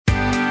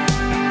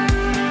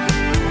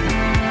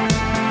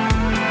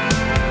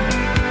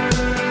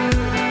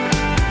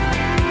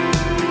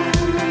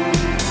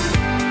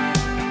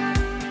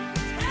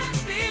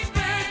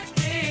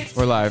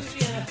We're live.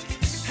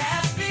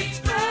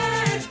 Happy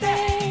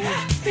birthday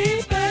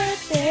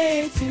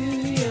to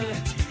you.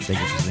 Thank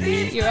you for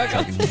singing. You're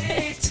welcome.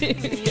 To you.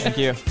 Thank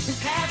you.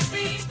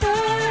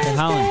 Hey,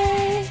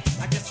 Holland,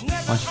 why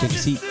don't you take a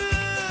seat?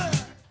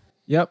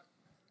 Yep.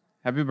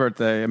 Happy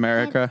birthday,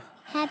 America.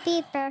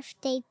 Happy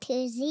birthday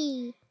to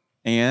Z.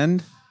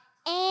 And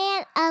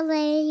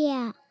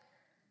Olivia.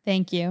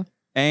 Thank you.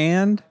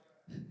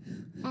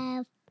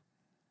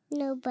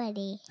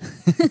 Nobody.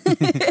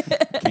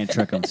 Can't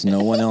trick them. It's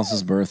no one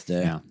else's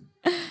birthday. Yeah.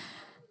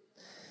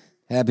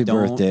 Happy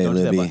Don't birthday, do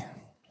that, Libby. bud.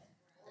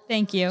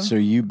 Thank you. So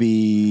you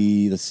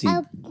be, let's see,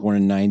 born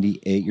in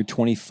 98. You're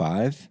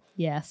 25?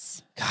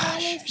 Yes.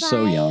 Gosh, you're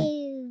so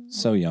young.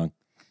 So young.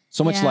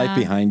 So much Yeah. life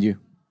behind you.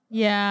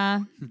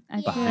 Yeah.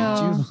 I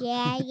Behind feel-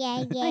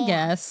 Yeah. I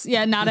guess.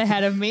 Yeah, not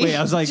ahead of me. Wait,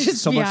 I was like,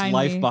 Just so much behind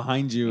life me.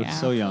 behind you. Yeah.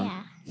 So young.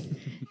 Yeah.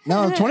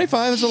 No,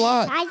 25 is a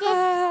lot. I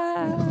just.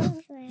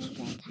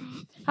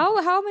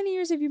 How many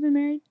years have you been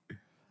married?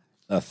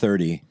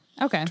 30.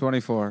 Okay.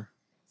 24.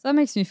 So that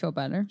makes me feel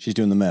better. She's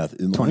doing the math.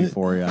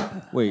 24,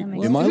 yeah. Wait,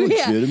 makes Am I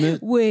Yeah.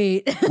 legitimate?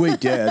 Wait. Wait,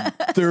 Dad.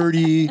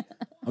 30.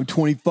 I'm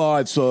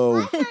 25,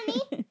 so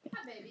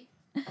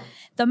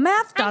The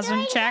math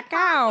doesn't check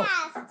out.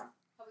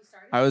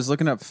 I was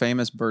looking up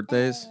famous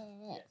birthdays.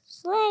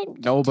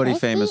 Nobody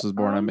famous was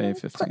born on May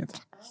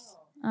 15th.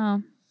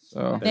 Oh.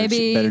 So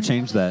Maybe better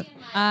change that.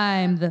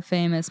 I'm the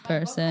famous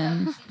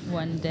person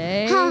one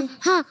day.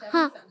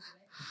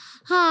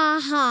 Ha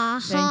ha.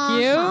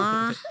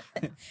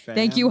 Thank you.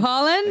 Thank you,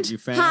 Holland. Thank you,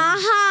 fam. Ha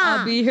ha.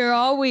 I'll be here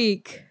all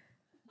week.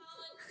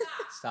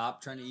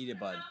 Stop trying to eat it,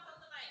 bud.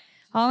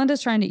 Holland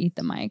is trying to eat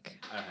the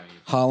mic.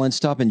 Holland,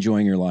 stop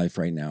enjoying your life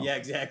right now. Yeah,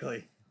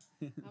 exactly.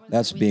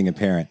 That's being a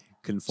parent.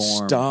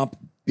 Conform. Stop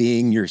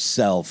being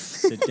yourself.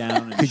 Sit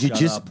down and Could you shut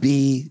just up.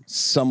 be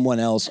someone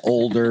else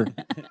older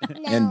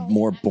and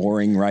more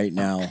boring right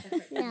now?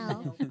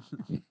 No.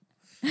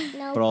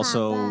 No. But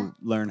also Papa.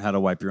 learn how to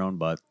wipe your own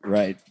butt.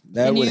 Right.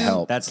 That Can would you-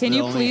 help. That's Can the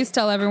you only- please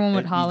tell everyone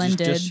what Holland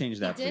did Just change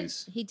that,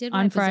 please. He did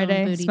on wipe his own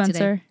Friday, booty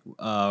Spencer?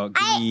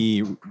 Give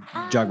me,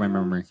 jog my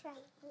memory.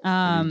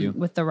 What do you do?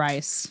 With the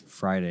rice.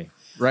 Friday.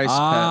 rice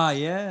pet.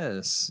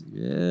 Yes.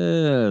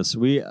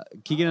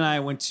 Keegan and I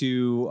went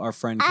to our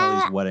friend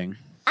Kelly's wedding.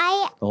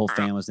 The whole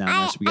family was down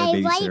there, so we got a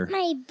I babysitter. wiped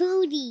my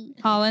booty.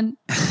 Holland,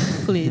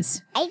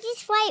 please. I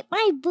just wiped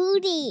my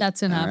booty.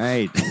 That's All enough.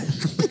 right.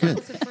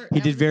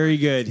 He did very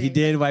good. He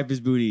did wipe his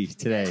booty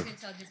today.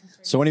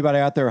 So anybody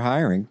out there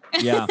hiring?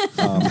 Yeah.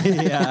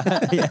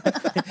 Yeah.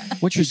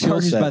 What's your skill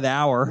Charges by set? the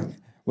hour.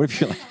 What if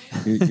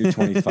you're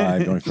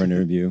 25 going for an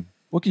interview?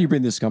 What can you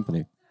bring to this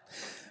company?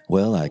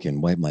 Well, I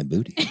can wipe my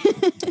booty.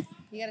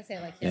 You gotta say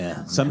it like him.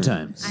 Yeah.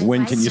 Sometimes.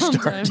 When can you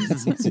start?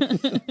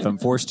 If I'm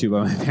forced to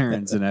by my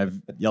parents, and I've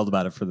yelled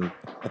about it for the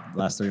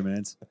last 30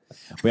 minutes.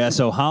 But yeah,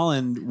 so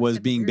Holland was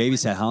being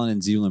babysat. Holland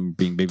and Zealand were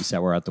being babysat.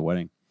 We're at the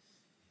wedding.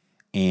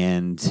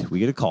 And we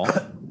get a call.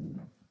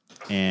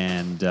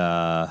 And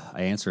I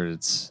answered.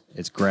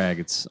 It's Greg.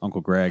 It's Uncle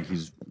Greg.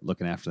 He's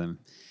looking after them.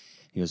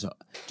 He goes,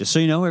 just so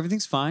you know,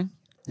 everything's fine.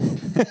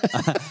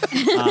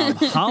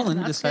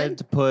 Holland decided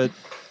to put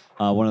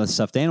one of the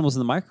stuffed animals in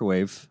the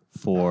microwave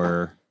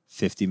for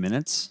 50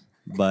 minutes.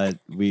 But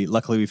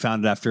luckily we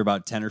found it after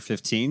about 10 or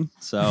 15.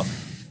 So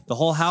the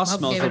whole house Smoke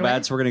smells gave so it away.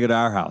 bad. So we're going to go to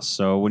our house.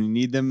 So when you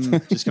need them,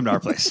 just come to our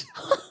place.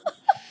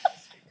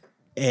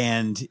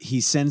 And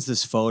he sends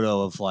this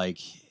photo of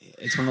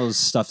it's one of those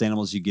stuffed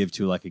animals you give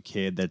to like a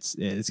kid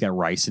it's got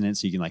rice in it.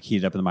 So you can like heat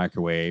it up in the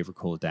microwave or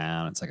cool it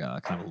down. It's like a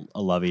kind of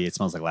a lovey. It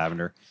smells like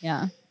lavender.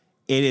 Yeah.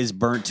 It is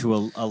burnt to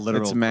a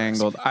literal. It's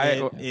mangled.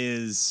 crisp. It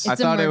is. I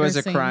It's a thought it murder was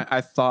a scene. crime.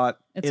 I thought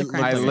It's a It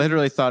crime I scene.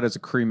 literally thought it was a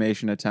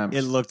cremation attempt.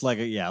 It looked like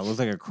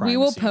a crime. We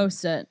will scene.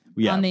 post it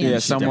Yeah, on the Yeah, we Instagram.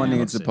 should someone definitely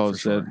needs to for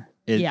post sure.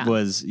 it. It Yeah.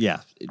 was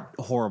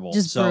horrible.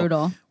 Just So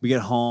brutal. We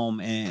get home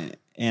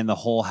and the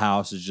whole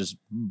house is just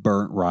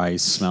burnt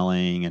rice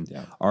smelling,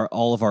 and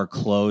all of our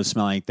clothes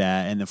smell like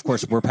that. And of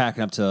course, we're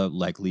packing up to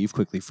leave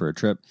quickly for a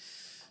trip.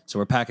 So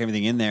we're packing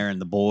everything in there,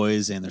 and the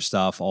boys and their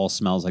stuff all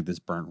smells like this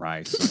burnt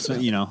rice. So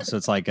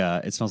it's like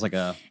it smells like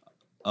a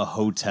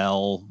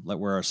hotel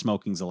where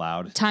smoking's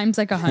allowed. Times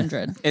like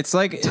 100. It's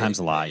like Times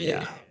a lot,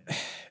 yeah.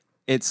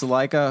 It's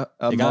like a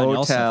They got in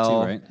y'all stuff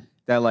motel too, right?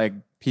 that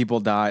people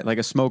died, like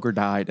a smoker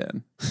died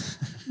in,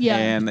 Yeah.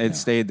 and it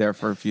stayed there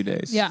for a few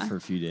days. Yeah. For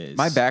a few days.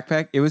 My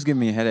backpack, it was giving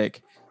me a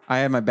headache. I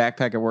had my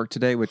backpack at work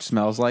today, which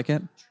smells like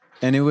it,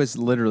 and it was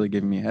literally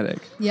giving me a headache.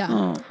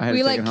 Yeah. I had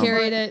We to take it home.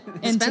 carried it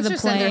into Spencer the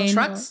said their plane.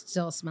 trucks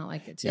still smell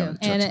like it too. Yeah.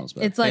 And smells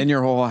bad. it's like in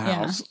your whole yeah,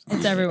 house.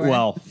 it's everywhere.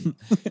 Well,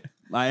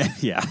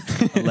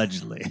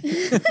 allegedly.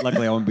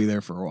 Luckily, I won't be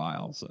there for a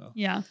while. So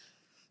yeah.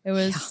 It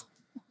was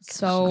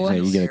so Okay,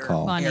 you get a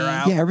call. funny.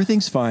 Yeah,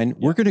 everything's fine.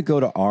 We're going to go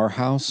to our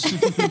house.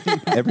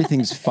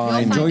 Everything's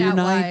fine. You'll Enjoy find your out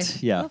why.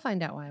 night. Yeah. You'll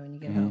find out why when you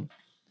get home.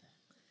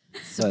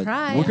 But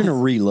Surprise. we're going to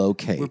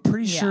relocate. we're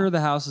pretty Yeah. sure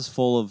the house is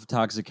full of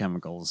toxic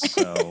chemicals.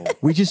 So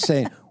We just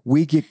say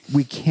we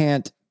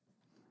can't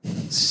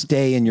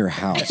stay in your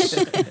house.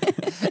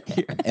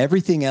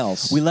 Everything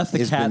else We left the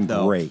has cat been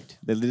though. great.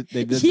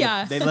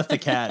 Yeah. They left the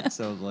cat.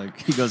 So like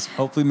he goes,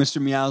 hopefully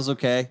Mr. Meow's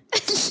okay.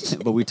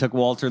 But we took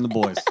Walter and the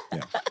boys.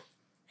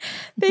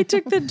 They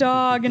took the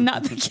dog and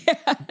not the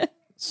cat.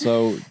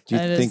 So do you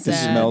That is think the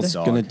sad. smell's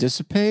Dog. going to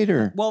dissipate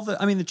or? Well,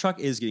 the truck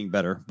is getting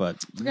better,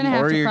 but We're gonna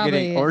have Or to you're probably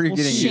getting, or you're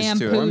getting used to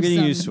shampoo it. I'm getting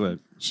some- used to it.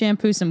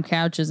 Shampoo some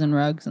couches and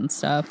rugs and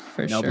stuff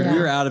for No, sure. but we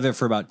were out of it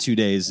for about 2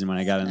 days, and when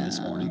I got in this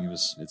morning,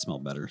 it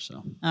smelled better.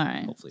 So All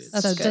right. hopefully it's.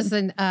 That's So good. does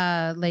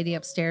the lady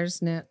upstairs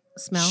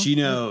smell? She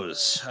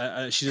knows.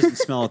 She doesn't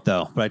smell it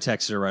though. But I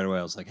texted her right away.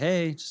 I was like,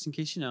 "Hey, just in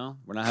case you know,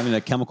 we're not having a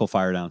chemical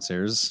fire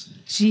downstairs."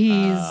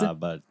 Jeez.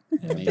 But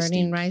it may Burning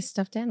stink. rice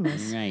stuffed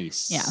animals.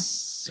 Nice. Yeah.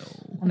 So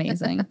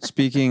Amazing.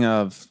 Speaking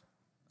of,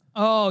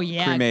 Oh,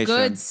 yeah. Cremation.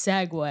 Good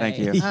segue. thank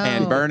you, Oh.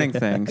 and burning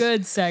things.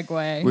 Good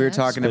segue. We were That's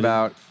talking good.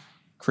 about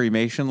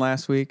cremation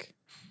last week,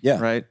 Yeah.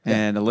 right? Yeah.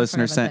 And a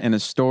listener about sent that. in a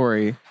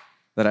story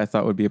that I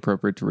thought would be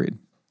appropriate to read.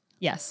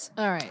 Yes.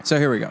 All right. So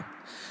here we go.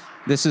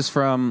 This is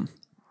from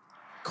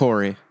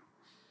Corey.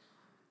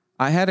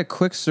 I had a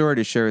quick story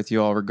to share with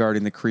you all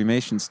regarding the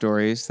cremation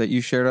stories that you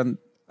shared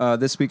on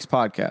this week's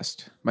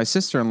podcast. My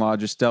sister-in-law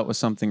just dealt with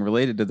something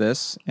related to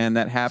this, and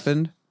that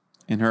happened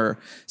in her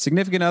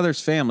significant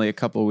other's family a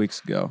couple of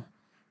weeks ago.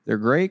 Their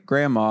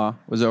great-grandma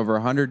was over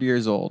 100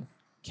 years old,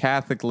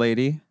 Catholic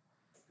lady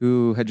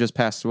who had just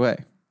passed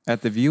away.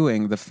 At the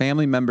viewing, the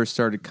family members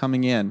started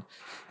coming in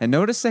and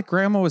noticed that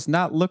grandma was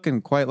not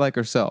looking quite like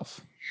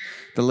herself.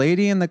 The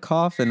lady in the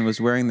coffin was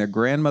wearing their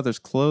grandmother's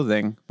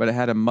clothing, but it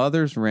had a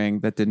mother's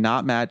ring that did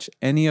not match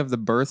any of the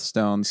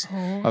birthstones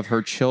of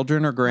her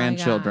children or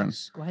grandchildren.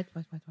 My gosh. What?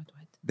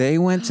 They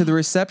went to the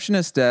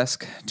receptionist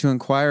desk to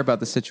inquire about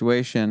the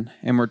situation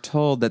and were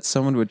told that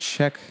someone would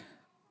check.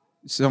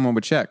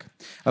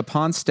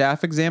 Upon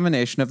staff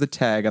examination of the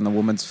tag on the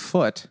woman's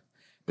foot,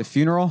 the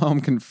funeral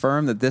home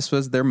confirmed that this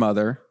was their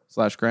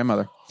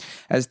mother/grandmother.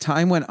 As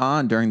time went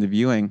on during the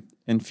viewing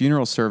and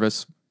funeral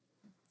service,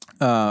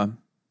 more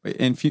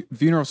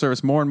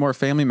and more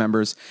family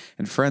members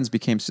and friends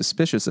became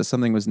suspicious that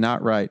something was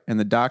not right, and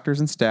the doctors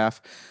and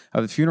staff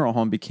of the funeral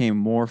home became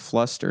more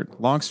flustered.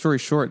 Long story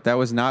short, that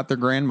was not their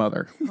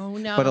grandmother, Oh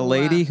no. but a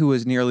lady who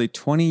was nearly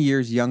 20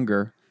 years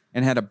younger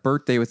and had a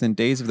birthday within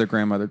days of their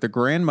grandmother. The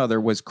grandmother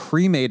was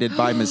cremated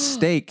by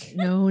mistake,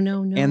 No.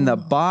 and the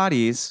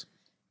bodies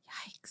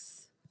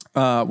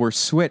Yikes. were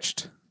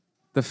switched.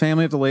 The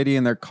family of the lady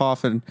in their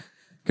coffin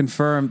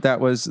confirmed that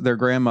was their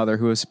grandmother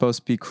who was supposed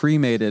to be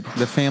cremated.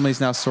 The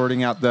family's now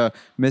sorting out the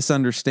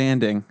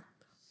misunderstanding,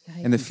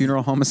 and the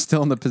funeral home is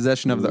still in the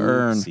possession of the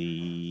urn.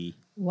 Oopsie.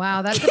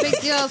 Wow, that's a big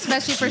deal,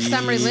 especially for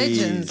some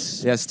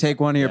religions. Yes, take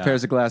one of your Yeah.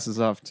 pairs of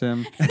glasses off,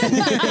 Tim. Like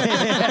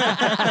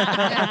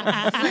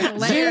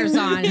layers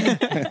on.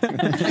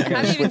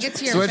 How do you even get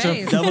to your Switch 'em.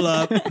 face? Double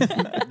up.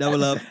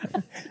 Double up.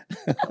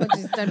 What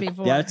you said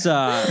before. Yeah, it's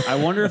I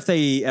wonder if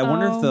the Oh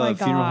my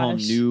funeral home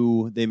gosh.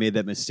 knew they made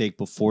that mistake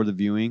before the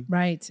viewing.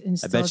 Right, and I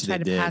still bet you try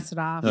they to did. pass it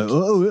off.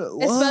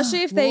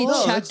 Especially if they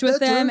Whoa, checked that's with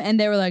them her. and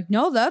they were like,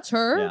 no, that's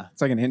her. Yeah.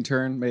 It's like an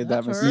intern made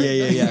that That's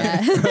mistake.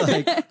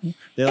 Yeah.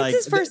 They're like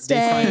his first they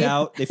find day.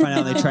 out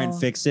and they try and Oh.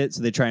 fix it,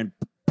 so they try and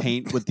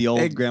paint what the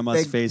old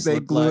grandma's face they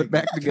looked glue like. it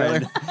back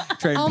together.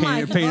 Try and Oh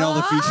my paint all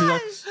the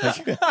features.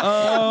 Like,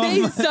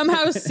 They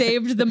somehow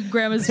saved the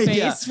grandma's face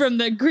Yeah. from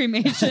the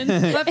cremation.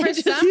 But for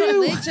Just some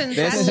religions,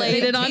 This- that's a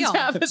laid big it on deal.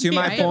 top of To the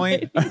my right?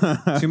 point,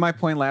 to my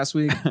point last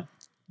week,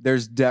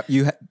 there's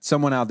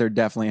someone out there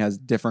definitely has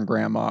different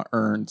grandma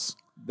urns.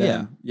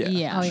 Than, yeah.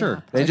 Yeah. Oh,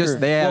 Sure. They just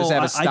Well,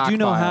 have a I stockpile. do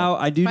know how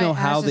Right,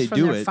 how ashes they from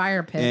do their it.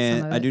 fire pit, some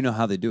of and I it. do know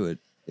how they do it.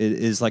 It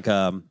is like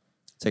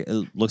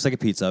it looks like a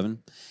pizza oven,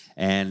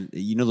 and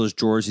you know those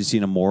drawers you see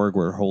in a morgue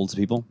where it holds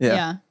people.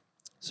 Yeah.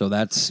 So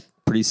that's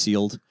pretty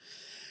sealed.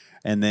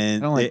 And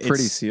then I don't like it's-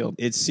 pretty sealed.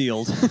 It's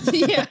sealed.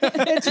 Yeah.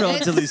 It's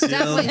relatively It's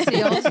definitely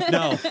sealed,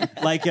 No,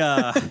 like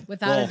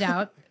without well, a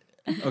doubt.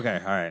 Okay,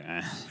 all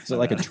right. Is it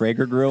like a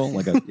Traeger grill?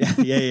 Like a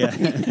Yeah.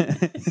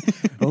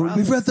 Oh,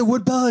 we've got the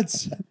wood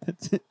pellets.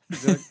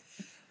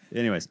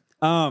 Anyways,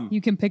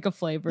 You can pick a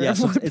flavor. yeah, of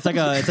so what- it's like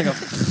a.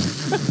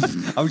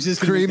 I was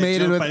just gonna make that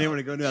Cremated joke, with- but I didn't want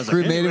to go into it. I was like,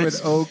 cremated anyways.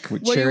 with oak,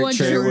 with What do you cherry, want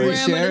your cherry wood,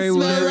 grandma to cherry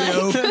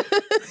smell wood. like?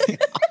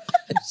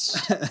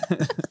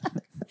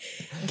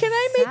 Can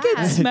I make it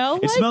Sad. smell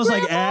It like smells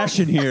like grandma? ash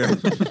in here.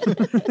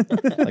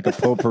 like a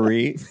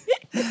potpourri.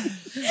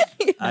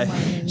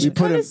 I, We put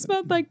Kind it. of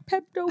smelled like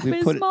Pepto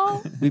We put it.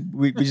 Bismol.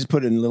 We just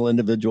put it in little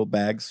individual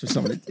bags for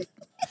somebody.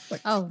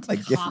 Oh,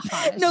 Like, gosh.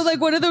 No, like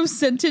one of those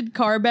scented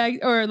car bags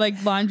or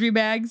like laundry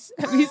bags.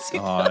 Have you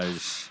seen?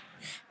 gosh.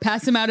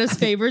 Pass them out as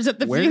favors at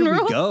the Where did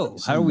funeral. we go?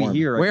 How are we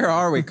here? Where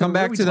are we? Come What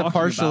are back we to the talking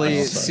partially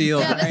about?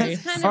 sealed. Yeah, this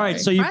is kind of All right,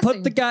 so you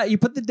put depressing.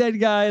 the dead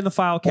guy in the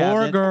file cabinet,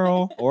 Or a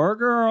girl. or a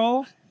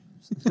girl.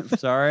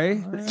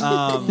 Sorry.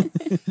 So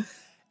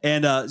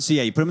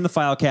yeah, you put him in the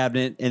file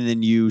cabinet, and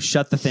then you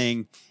shut the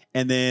thing,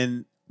 and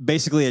then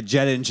basically a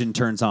jet engine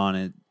turns on.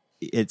 And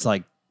it's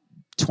like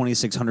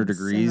 2,600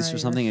 degrees or Incinerator.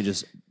 something. It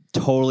just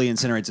totally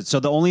incinerates it.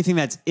 So the only thing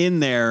that's in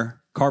there,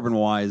 carbon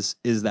wise,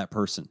 is that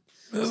person.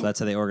 So that's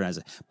how they organize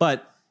it.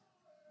 But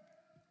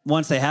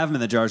once they have them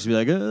in the jars, to be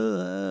like,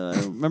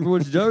 remember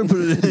which jar we put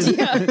it in?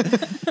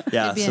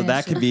 Yeah, be so an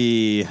that issue. could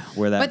be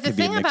where that But the could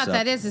be a thing about mix-up.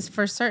 that is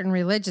for certain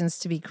religions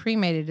to be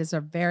cremated is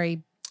a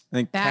very I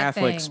think Bad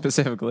Catholic thing.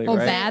 specifically, Oh,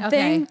 right? bad Okay.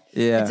 thing?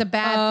 Yeah. It's a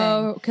bad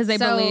Oh, thing 'cause they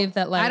believe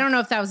that, like- I don't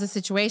know if that was a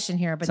situation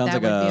here, but Sounds that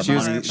like would a be a She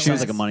was- bummer money, for sounds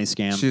us. like a money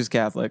scam. She was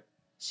Catholic.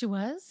 She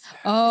was?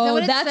 Oh,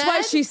 what it that's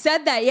why said? she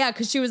said that. Yeah,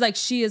 because she was like,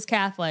 she is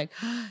Catholic.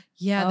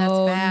 Yeah, that's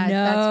Oh, bad.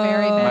 That's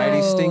very no. bad.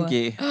 Mighty Oh.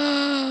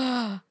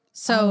 stinky.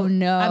 So Oh,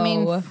 no. I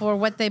mean, for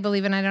what they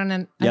believe in, I don't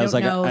know. Yeah, I was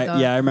like,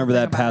 I remember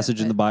that passage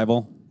in the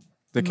Bible.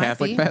 The Might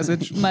Catholic be.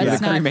 passage? Must the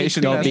not be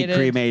cremation Don't passage? be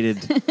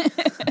cremated.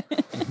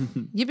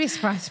 You'd be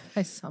surprised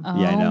by some. Oh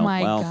Yeah, I know.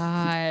 my Well,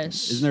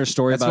 gosh. Isn't there a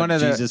story That's about one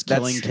of the- Jesus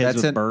killing kids that's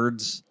with in-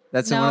 birds?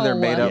 That's in one of their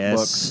No. made up Yes.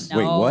 books. No.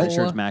 Wait, what?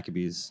 Church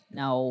Maccabees.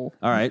 No.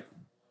 All right.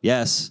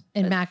 Yes.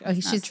 In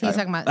he's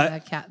talking about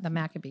the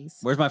Maccabees.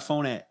 Where's my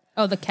phone at?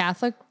 Oh, the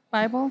Catholic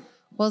Bible?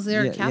 Well, is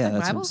there a Catholic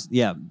that's Bible? what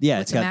I'm- yeah.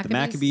 It's the got the Maccabees?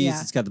 Maccabees.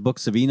 Yeah. It's got the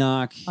books of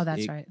Enoch. Oh,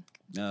 that's It- right.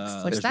 Which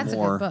there's that's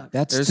more. a good book.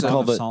 That's There's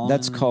called Song of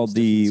that's Solomon, called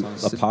the Solomon.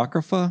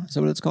 Apocrypha. Is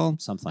that what it's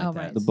called? Something like Oh, that.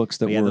 right. The books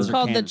that But yeah, were those are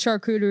Called the canon.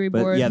 charcuterie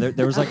But board. yeah,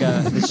 there was like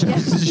a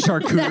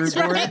charcuterie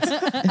board.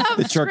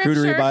 the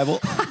charcuterie Bible.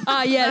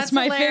 Yes, That's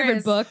my hilarious.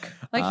 favorite book.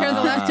 Like here are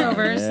the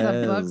leftovers, the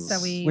yes. books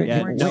that we Wait,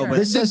 Yeah, weren't no, sure. but-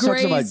 This The just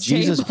talks about Gray's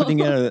Jesus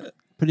table.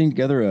 putting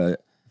together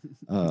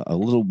a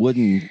little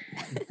wooden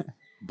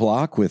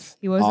block with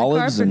He was a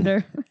olives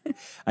carpenter.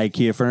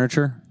 IKEA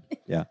furniture.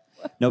 yeah.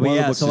 No, but One of the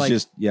yeah, books so is like,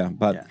 just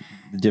about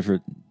the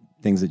different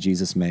things that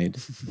Jesus made,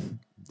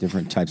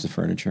 different types of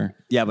furniture.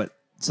 yeah, but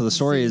so the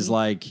story is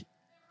like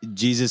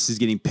Jesus is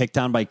getting picked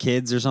on by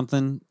kids or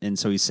something, and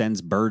so he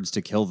sends birds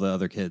to kill the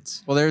other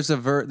kids. Well, there's a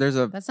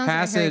That sounds like a Harry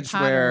passage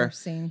Potter where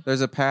scene.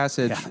 there's a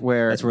passage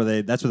where That's where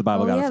the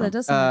Bible Oh, got yeah, it from. that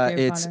does sound like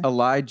Harry it's Potter.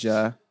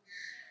 Elijah.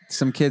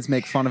 Some kids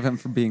make fun of him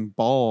for being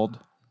bald,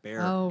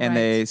 Bear. Oh, and right.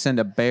 they send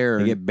a bear.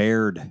 They get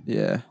bared. to eat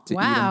him.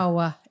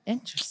 Wow,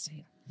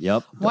 interesting.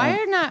 Yep.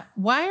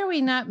 Why are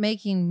we not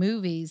making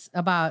movies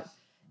about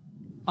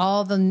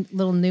all the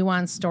little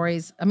nuanced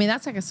stories? I mean,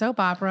 that's like a soap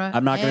opera.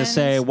 I'm not going to and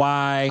say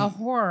why. a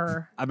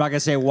horror. I'm not going to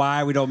say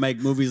why we don't make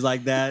movies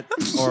like that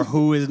or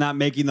who is not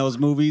making those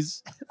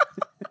movies.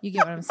 You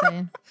get what I'm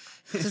saying?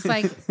 Just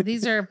like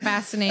these are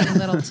fascinating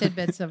little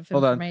tidbits of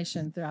Hold on.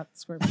 information throughout the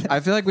scripture. I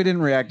feel like we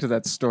didn't react to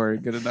that story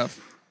good enough.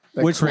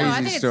 That Which crazy No,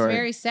 I think story. it's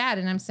very sad,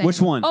 and I'm saying Which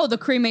one? Oh, the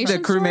cremation.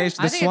 the cremation,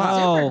 I the think it's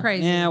swap, super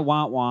crazy. Yeah,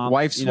 womp womp.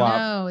 wife You know, swap.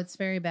 No, it's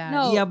very bad.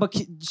 No. Yeah, but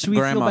should we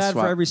Grandma feel bad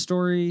swap. for every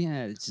story?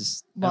 It's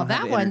just I Well, don't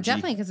have that the one energy.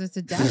 definitely because it's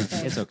a death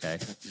thing. It's okay.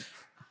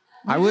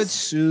 I would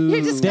sue.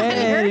 You just got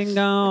Dead hurt. and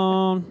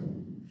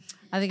gone.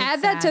 I think it's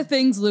Add that to sad.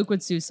 things Luke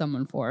would sue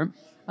someone for.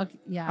 Okay,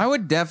 yeah, I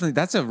would definitely.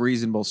 That's a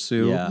reasonable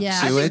sue. Yeah. Yeah,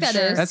 I think Sewage. that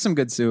is. That's some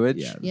good sewage.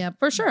 Yeah. Yep,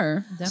 For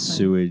sure. definitely.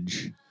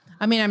 Sewage.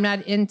 I mean, I'm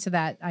not into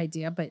that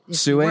idea, but if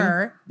Suing? you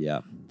were,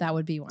 Yeah. that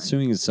would be one.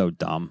 Suing is so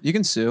dumb. You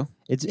can sue.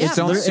 It's Yeah, it's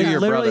don't literally, sue your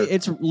brother.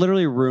 It's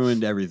literally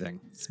ruined everything.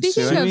 Speaking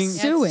Suing? of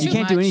That's suing, You too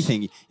can't do much.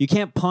 anything. You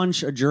can't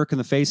punch a jerk in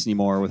the face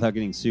anymore without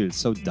getting sued. It's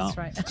so dumb.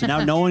 right. So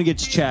now no one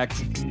gets checked,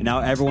 and now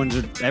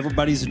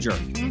everybody's a jerk.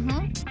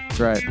 That's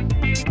right.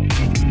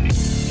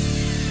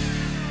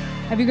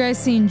 have you guys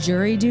seen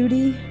Jury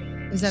Duty?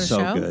 Is that a So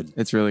show? good.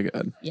 It's really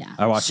good. Yeah.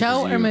 I watched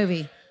Show it or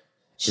movie?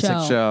 It's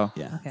a show.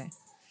 Yeah. Okay.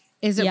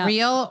 Is it Yeah.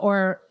 real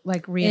or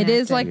like It reenacted?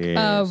 is like Yes.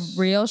 a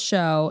real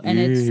show, and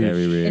it's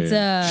Very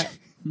real.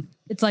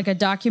 it's like a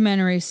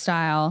documentary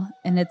style,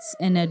 and it's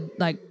in a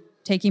like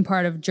taking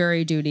part of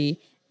jury duty.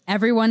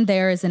 Everyone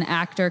there is an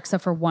actor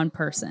except for one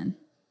person.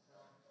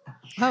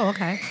 Oh,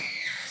 okay.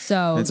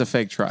 So It's a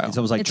fake trial. It's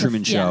almost like it's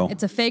Truman a, Show. Yeah,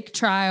 it's a fake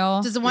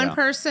trial. Does the one Yeah.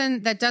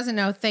 person that doesn't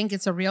know think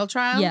it's a real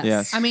trial? Yes.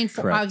 Yes. I mean,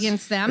 for, Correct.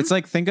 against them? It's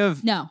like think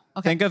of No.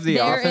 think of the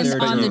They're office, in,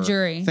 but on you the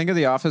jury. think of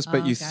the office,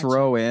 but Oh, you gotcha.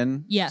 throw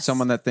in Yes.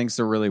 someone that thinks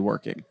they're really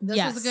working. This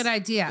Yes. is a good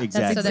idea. Exactly. So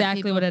That's that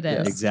exactly people- what it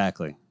is.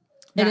 Exactly.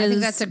 Yeah, It I is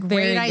think that's a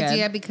very great good.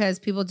 idea because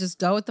people just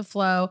go with the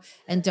flow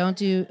and don't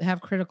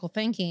have critical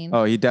thinking.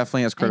 Oh, he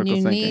definitely has critical and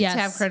you thinking. need Yes. to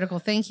have critical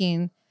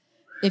thinking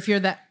if you're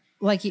that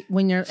like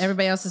when you're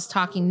everybody else is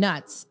talking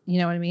nuts. You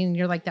know what I mean?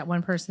 You're like that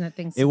one person that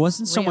thinks It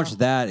wasn't so real. much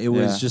that. It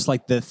was Yeah. just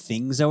like the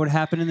things that would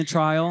happen in the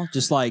trial,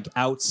 just like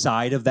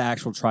outside of the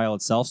actual trial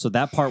itself. So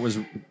that part was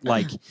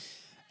like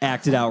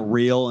acted out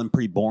real and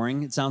pretty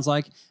boring, it sounds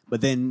like.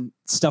 But then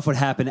stuff would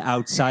happen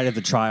outside of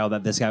the trial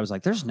that this guy was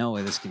like, there's no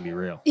way this can be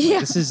real. Like, Yeah.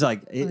 this is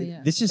like, yeah.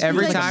 this just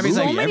Every feels time a he's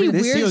like, movie. so many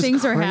this weird feels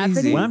things are crazy.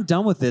 happening. When I'm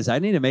done with this, I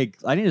need to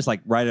just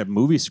like write a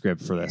movie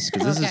script for this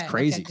because this Okay, is okay,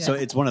 crazy. good. So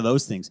it's one of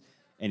those things.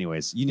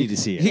 Anyways, you need to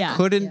see it. He Yeah.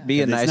 couldn't be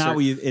a It's nicer. not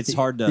what you- it's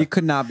hard to- He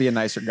could not be a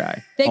nicer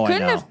guy. They Oh, I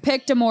couldn't know. have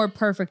picked a more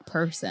perfect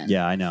person.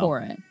 Yeah, I know. For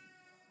it.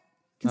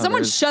 Can Oh,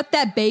 someone there's- shut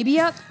that baby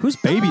up? Whose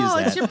baby Oh,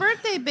 is it's that? your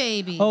birthday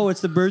baby. Oh,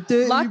 it's the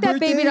birthday. Lock your that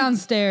baby birthday?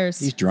 downstairs.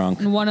 He's drunk.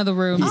 in one of the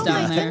rooms oh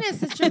down my there.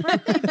 goodness, it's your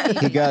birthday baby.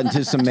 He got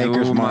into some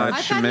maker's Too mark. I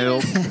much thought he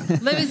milk.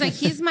 was, Livy's like,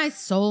 he's my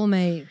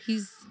soulmate.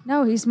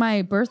 No, he's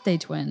my birthday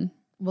twin.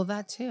 Well,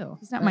 that too.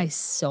 He's not my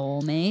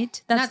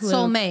soulmate. That's Not Luke.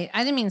 soulmate.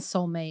 I didn't mean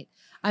soulmate.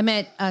 I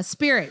meant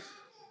spirit.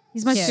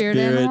 He's my Kid. spirit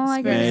Spirit, animal, I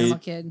Spirit guess. animal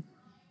kid.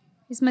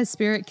 He's my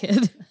spirit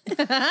kid.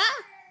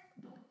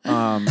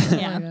 Oh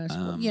Yeah. my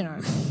gosh. You know.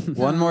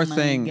 One more my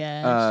thing.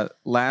 gosh.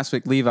 Last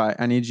week, Levi,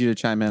 I need you to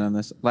chime in on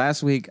this.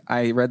 Last week,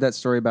 I read that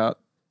story about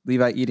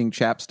Levi eating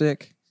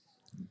chapstick.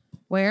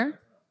 Where?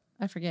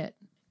 I forget.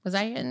 Was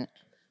I in?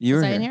 You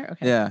were Was I here. in here?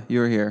 Okay. Yeah, you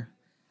were here.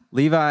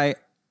 Levi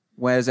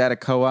was at a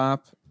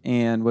co-op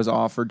and was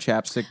offered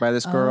chapstick by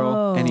this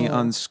girl, and he Oh. Wait.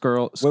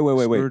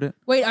 unscrewed it.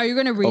 Wait, are you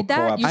going to read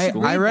that? co-op. You should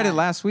I read it that.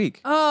 last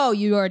week. Oh,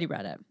 you already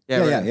read it.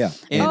 Yeah.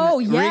 In Oh,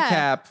 yeah.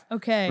 Recap.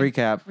 Okay.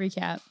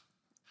 Recap.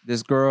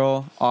 This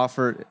girl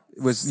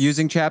was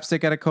using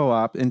chapstick at a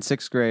co-op in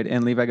 6th grade,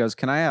 and Levi goes,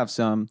 "Can I have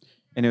some?"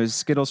 And it was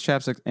Skittles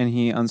chapstick, and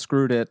he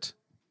unscrewed it,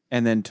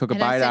 and then took a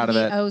And I bite said out of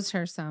he it, owes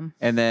her some.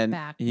 and then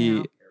back he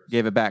now.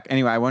 gave it back.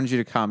 Anyway, I wanted you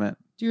to comment.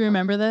 Do you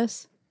remember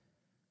this?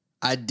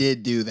 I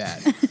did do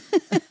that.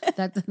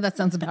 That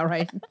sounds about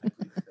right.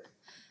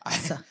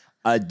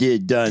 I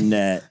did done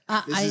that.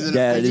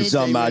 That is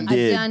something I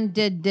did. I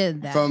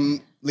did that.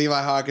 From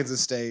Levi Hawkins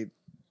Estate.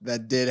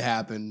 That did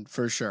happen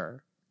for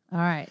sure. All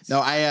right.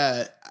 No,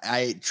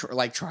 I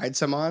tried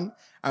some on.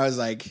 I was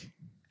like,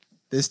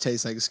 this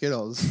tastes like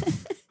Skittles.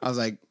 I was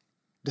like,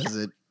 does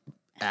it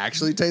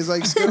actually taste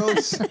like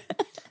Skittles?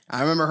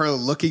 I remember her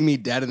looking me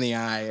dead in the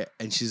eye,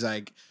 and she's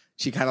like,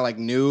 she kind of like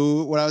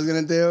knew what I was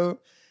gonna do,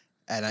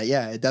 and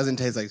yeah, it doesn't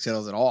taste like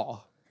Skittles at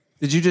all.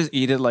 Did you just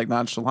eat it like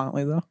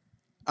nonchalantly though?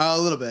 A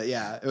little bit,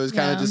 yeah. It was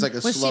kind of Yeah. just like a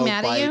Was slow she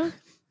mad bite. at you?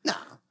 No.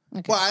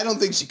 Okay. Well, I don't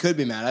think she could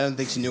be mad. I don't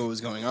think she knew what was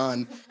going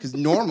on because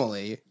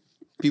normally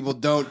people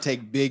don't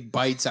take big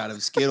bites out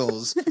of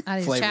Skittles Out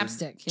of your flavored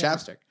chapstick, yeah.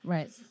 Chapstick.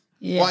 Right.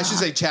 Yeah. Well, I should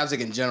say chapstick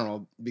in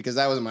general because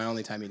that wasn't my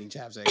only time eating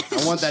chapstick.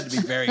 I want that to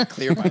be very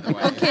clear, by the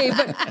way. Okay,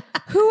 but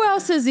who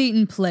else has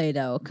eaten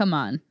Play-Doh? Come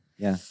on.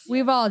 Yeah.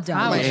 We've all done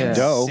Probably. it. Yeah.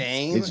 Dough.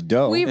 Same. It's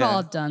dough. We've Yeah.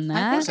 all done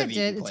I that. think I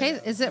did. It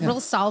tastes, is it real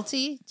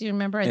salty? Do you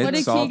remember? It's What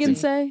did salty. Keegan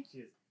say?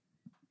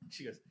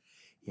 She goes,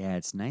 yeah,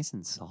 it's nice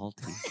and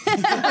salty.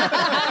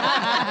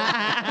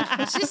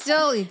 She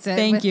still eats it.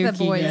 Thank with you, the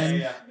boys.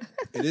 Keegan.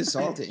 It is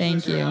salty.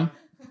 Thank you.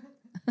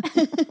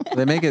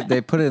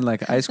 They put it in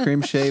like ice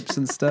cream shapes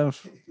and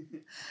stuff.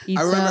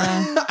 Pizza.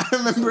 I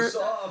remember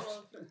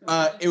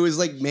it was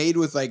like made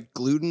with like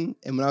gluten,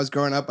 and when I was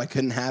growing up, I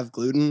couldn't have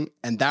gluten,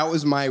 and that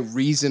was my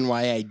reason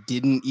why I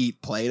didn't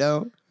eat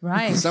Play-Doh.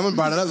 Right. Someone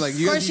brought it up, like,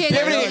 you Of guys course, she eat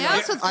had Play-Doh? everything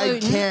else with I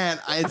gluten. can't.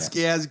 It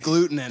has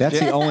gluten in That's it.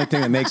 the only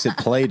thing that makes it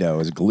Play-Doh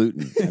is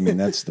gluten. I mean,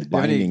 that's the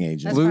binding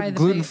agent. That's probably the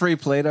Gluten-free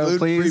Play-Doh,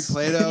 Gluten-free please.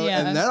 Play-Doh, Yeah.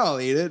 and then I'll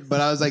eat it. But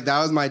I was like, that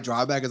was my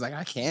drawback. Is like,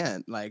 I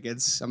can't. Like,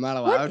 I'm not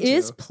allowed What to.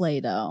 is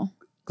Play-Doh?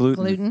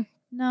 Gluten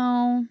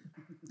No.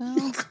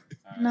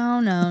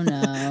 No.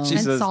 She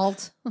and says-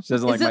 salt. She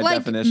doesn't like Is it my like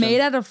definition.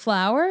 made out of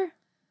flour?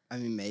 I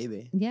mean,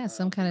 maybe. Yeah,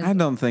 some kind I of.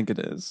 don't think it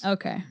is.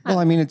 Okay. Well,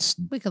 I mean, it's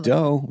We could look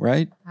dough,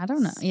 right? I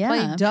don't know. Yeah.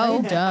 Play-Doh.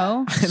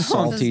 Play-Doh.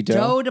 Salty Dough.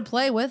 dough to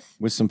play with.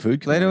 with some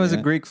food. Plato coloring is a in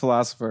it. Greek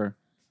philosopher.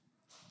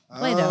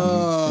 Play-Doh.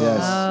 Oh,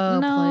 Yes. Oh,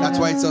 No. Play-Doh. That's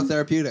why it's so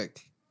therapeutic.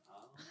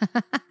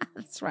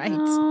 That's right.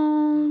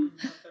 Um,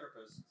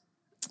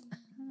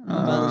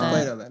 What's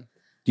Play-Doh then?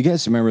 Do you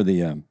guys remember the?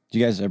 Do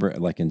you guys ever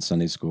like in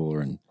Sunday school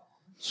or in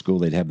school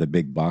they'd have the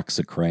big box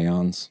of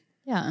crayons?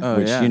 yeah. Oh,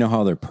 Which yeah. you know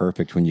how they're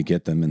perfect when you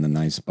get them in the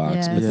nice box,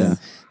 Yes. but then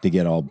they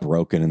get all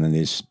broken and then they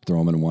just throw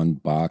them in one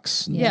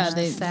box. And Yeah, Yeah,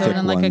 they sad. put it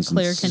in like a Thick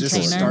clear ones Is this a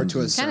container. start to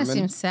a Kind of sermon?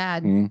 seems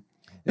sad And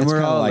we're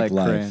kinda all like like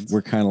life. crayons.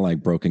 We're kind of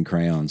like broken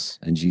crayons,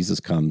 and Jesus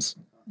comes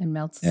and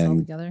melts us all and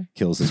together.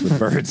 kills us with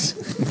birds.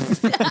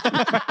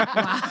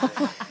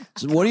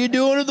 So what are you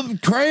doing to the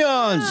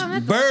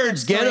crayons?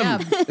 Birds, get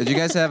them. Did you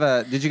guys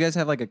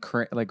have like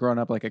like growing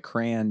up like a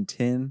crayon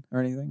tin or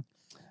anything?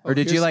 Or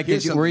did you here's- like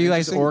here's were you something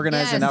guys interesting.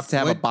 organized Yes. enough to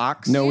have a What-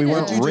 box? No, we Yeah.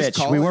 weren't Did you just rich.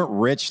 call We it- weren't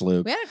rich,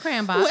 Luke. We had a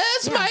crayon box.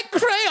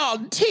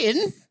 crayon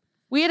tin?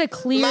 We had a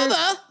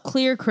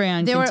clear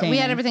crayon container. We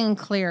had everything in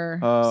clear.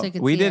 so you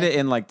could we see did it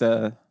in like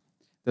those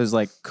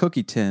like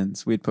cookie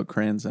tins. We'd put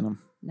crayons in them.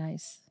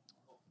 Nice.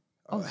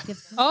 Oh,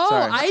 Oh,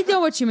 Sorry. I know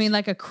what you mean,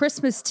 like a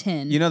Christmas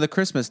tin. You know the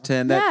Christmas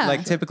tin that Yeah.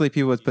 like typically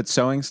people would put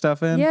sewing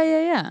stuff in.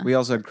 Yeah. We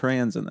also had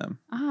crayons in them,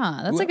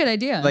 That's a good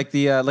idea. like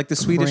the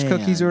Swedish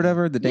cookies or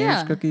whatever, the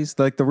Danish Yeah. cookies,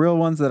 like the real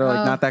ones that are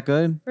like not that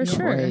good. for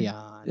sure.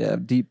 Yeah,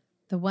 deep,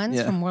 the ones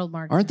Yeah. from World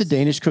Market. Aren't the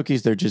Danish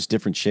cookies? They're just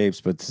different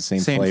shapes, but it's the same,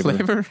 same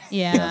flavor.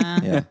 Yeah.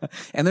 Yeah.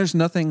 And there's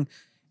nothing.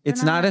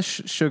 It's not not- a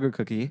sugar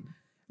cookie.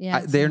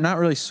 Yeah, They're not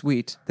really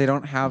sweet. They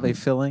don't have a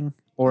filling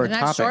or a they're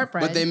not topping.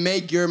 shortbread. But they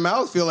make your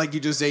mouth feel like you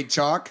just ate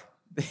chalk.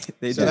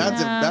 They So do.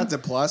 that's a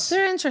plus.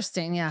 They're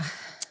interesting. Yeah.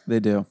 They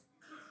do.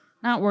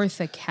 Not worth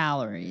the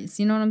calories.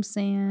 You know what I'm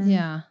saying?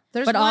 Yeah.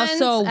 There's But ones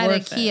also at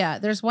worth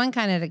IKEA. There's one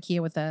kind at IKEA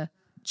with a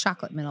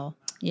chocolate middle.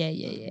 Yeah.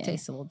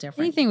 Tastes a little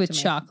different. Anything with to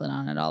me. chocolate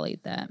on it, I'll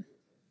eat that.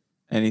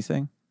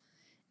 Anything?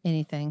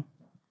 Anything.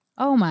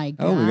 Oh my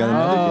god. Oh, we got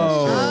another guest.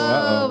 Oh. here.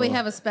 Oh, Uh-oh. we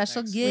have a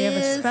special gift. We have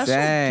a special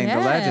Dang, the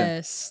legend.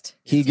 guest.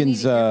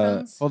 Keegan's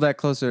Hold that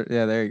closer.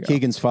 Yeah, there you go.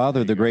 Keegan's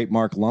father, the great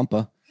Mark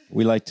Lumpa.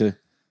 We like to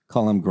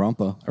call him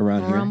Grumpa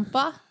around here.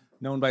 Grumpa.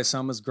 Known by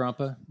some as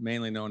Grumpa,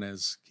 mainly known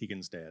as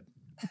Keegan's dad.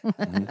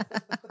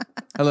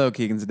 Hello,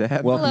 Keegan's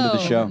dad. Welcome to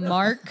the Hello, show.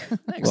 Mark.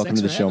 Welcome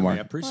to the show, having me. Mark.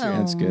 I appreciate Hello, it.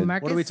 That's good.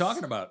 Marcus. What are we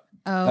talking about?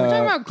 Oh, We're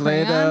talking about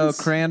Play-Doh,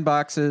 crayons. crayon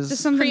boxes.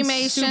 Just something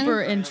Cremation.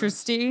 super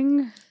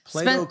interesting.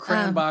 Play-Doh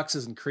crayon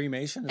boxes and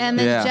cremation? Is and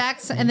that- then Yeah.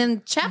 Jackson, and then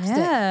chapstick.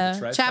 Yeah.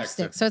 Trifecta.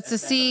 Chapstick. So it's a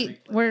C.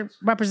 We're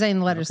representing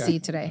the letter C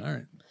today. All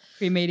right.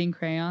 Cremating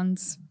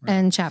crayons.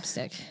 And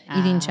chapstick.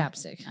 Eating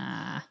chapstick.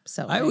 Ah.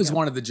 So I always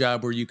wanted the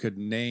job where you could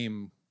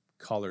name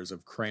colors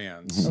of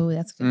crayons. Oh,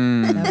 that's good.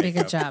 Mm. That would be a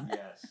good job.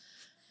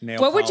 Nail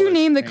What would you polish,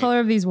 name the paint. color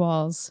of these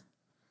walls?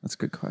 That's a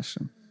good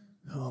question.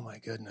 Oh my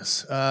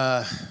goodness.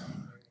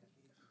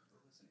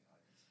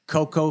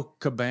 Coco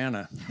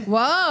Cabana. Whoa,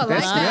 I like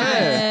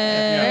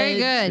that. Very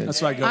good.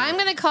 That's what I go I'm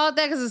with. going to call it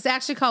that because it's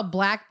actually called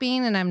Black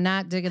Bean, and I'm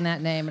not digging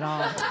that name at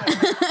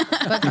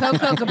all. But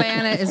Coco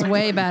Cabana is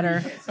way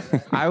better.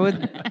 I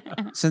would,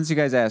 since you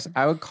guys asked,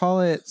 I would call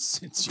it.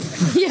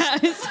 Yeah.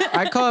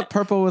 I call it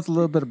purple with a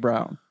little bit of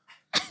brown.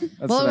 That's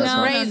Well, what it I was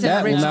call it. raisin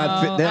That will original.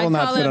 not fit. That will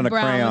not fit on a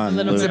crayon.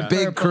 little It's Luke. a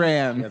big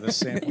crayon. Yeah, the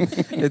sample.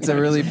 It's a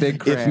really big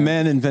crayon. If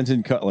men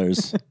invented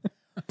colors,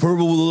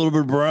 purple with a little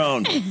bit of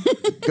brown,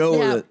 go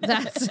Yeah, with it.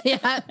 that's,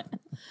 yeah.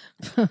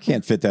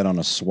 Can't fit that on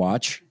a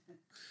swatch.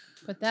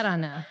 Put that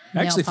on a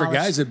Actually, for nail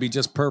polish. guys, it'd be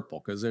just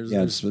purple because there's,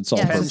 Yeah, it's all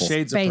Yeah, 10 purple.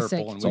 shades of Basic.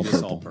 purple and It's we all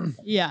just all purple.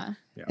 purple. Yeah.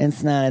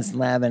 It's not. It's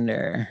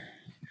lavender.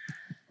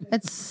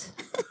 It's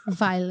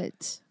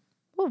Violet.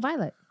 Oh,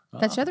 Violet.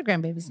 That's your other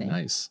grandbaby's name.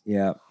 Nice.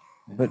 Yeah,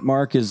 but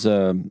Mark is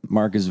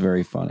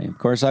very funny. Of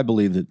course, I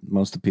believe that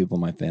most of the people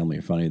in my family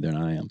are funnier than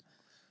I am,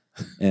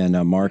 and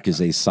Mark is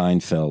a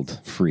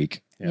Seinfeld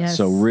freak. Yes.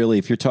 So really,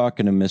 if you're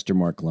talking to Mr.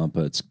 Mark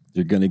Lumpa,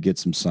 you're going to get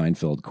some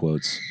Seinfeld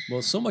quotes.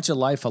 Well, so much of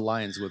life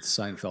aligns with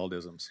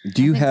Seinfeldisms.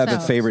 Do you think have a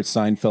so. favorite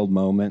Seinfeld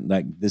moment?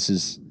 Like this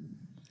is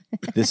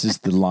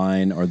the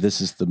line, or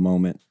this is the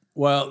moment.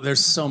 Well, there's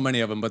so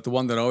many of them, but the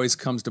one that always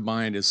comes to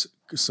mind is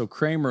so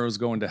Kramer was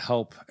going to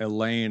help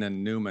Elaine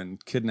and Newman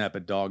kidnap a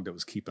dog that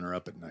was keeping her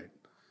up at night.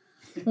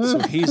 So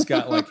he's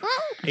got like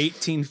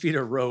 18 feet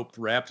of rope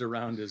wrapped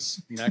around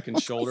his neck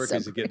and shoulder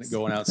because he's getting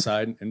going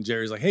outside. And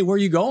Jerry's like, "Hey, where are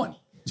you going?"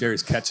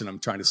 Jerry's catching him,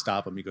 trying to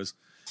stop him. He goes,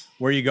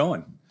 "Where are you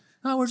going?"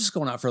 "Oh, we're just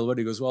going out for a little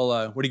bit." He goes,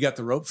 "Well, what do you got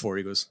the rope for?"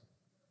 He goes,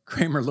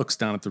 Kramer looks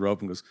down at the rope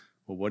and goes,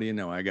 "Well, what do you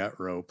know? I got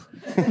rope."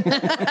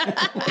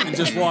 And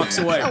just walks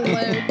away.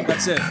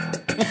 That's it.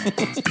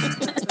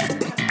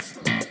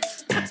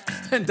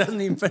 And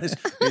doesn't even finish.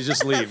 He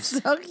just leaves.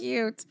 So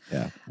cute.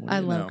 Yeah, I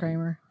you love know?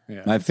 Kramer.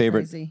 Yeah. my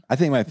favorite. crazy. I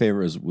think my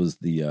favorite was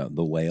the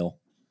whale,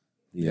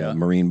 the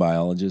marine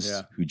biologist.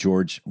 Yeah. Who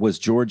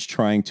George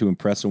trying to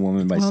impress a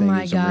woman by Oh saying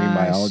my he's a marine gosh.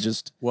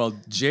 biologist? Well,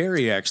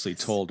 Jerry actually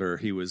told her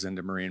he was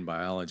into marine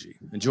biology.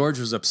 And George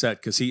was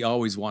upset because he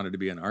always wanted to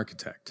be an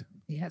architect.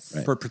 Yes.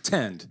 Or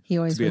pretend He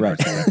always to be an would.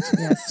 architect.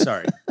 Yes.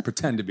 Sorry,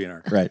 pretend to be an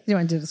architect. Right, You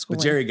want to do the school.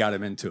 But Jerry got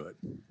him into it.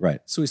 right.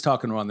 So he's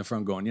talking around the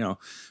front going,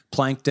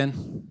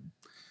 plankton,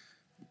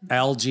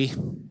 algae.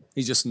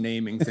 He's just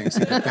naming things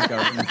he could think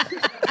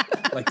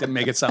of. Like to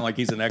make it sound like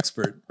he's an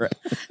expert. Right.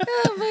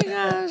 Oh my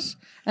gosh.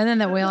 And then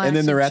that whale And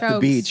then they're at actually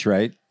the chokes. beach,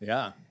 right?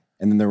 Yeah.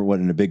 And then they were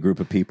in a big group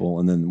of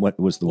people. And then what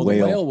was the Well,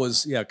 whale? the whale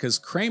was, because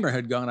Kramer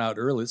had gone out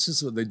early. This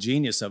is the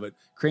genius of it.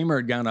 Kramer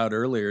had gone out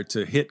earlier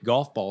to hit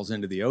golf balls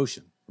into the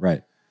ocean.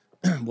 Right.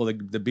 Well,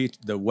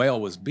 the whale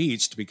was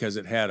beached because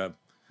it had a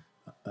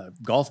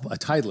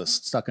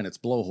Titleist stuck in its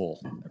blowhole,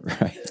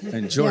 Right.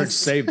 and George Yes.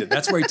 saved it.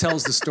 That's where he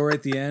tells the story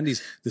at the end.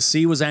 The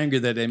sea was angry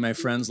that day, my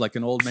friends, like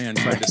an old man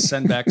trying to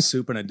send back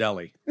soup in a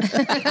deli.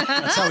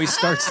 That's how he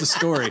starts the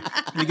story.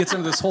 And he gets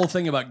into this whole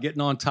thing about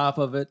getting on top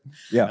of it.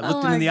 Yeah. I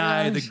looked him in the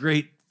eye, the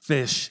great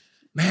fish.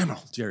 Mammal.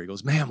 Jerry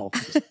goes, mammal.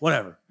 He goes,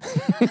 whatever.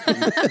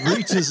 He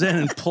reaches in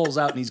and pulls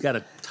out, and he's got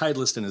a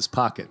Titleist in his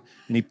pocket.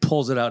 And he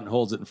pulls it out and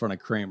holds it in front of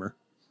Kramer.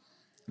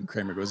 And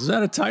Kramer goes, "Is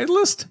that a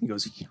Titleist?" He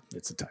goes, "Yeah,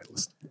 it's a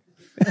Titleist."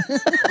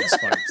 That's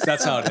funny.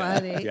 That's how it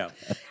funny. is. Yeah.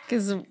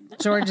 Because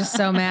George is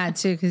so mad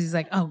too. Because he's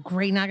like, "Oh,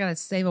 great! Now I got to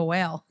save a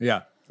whale."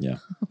 Yeah. Yeah.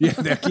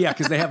 Yeah,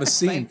 because they have a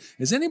scene.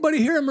 Is anybody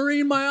here a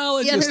marine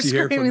biologist? Yeah, they're You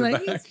hear from screaming the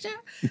like, back.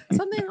 "He's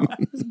something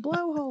on his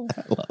blowhole."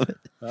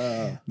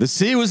 The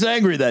sea was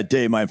angry that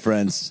day, my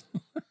friends.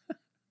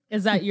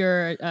 Is that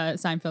your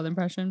Seinfeld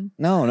impression?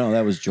 No,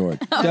 that was George.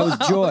 That was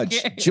George.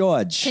 okay.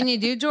 George. Can you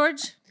do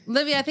George?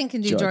 Olivia, I think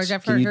can do George.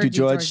 I've Can heard you her do do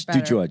George? better.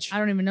 Do George. I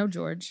don't even know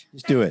George.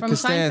 Just do it. From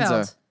Costanza.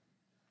 Seinfeld.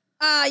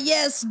 Ah,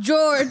 yes,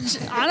 George.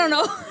 I don't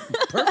know.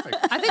 Perfect.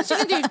 I think she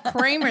can do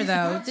Kramer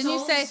though. Didn't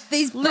you say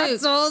These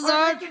pretzels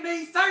are making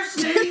me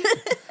thirsty?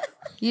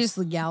 You just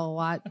yell a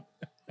lot.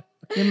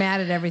 You're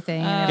mad at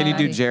everything. and Can you do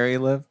everybody. Jerry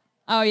Liv?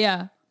 Oh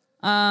yeah.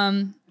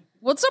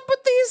 What's up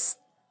with these?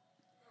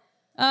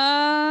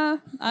 I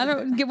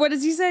don't get. What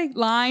does he say?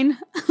 Line.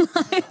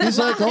 He's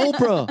like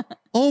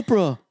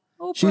Oprah.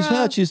 She's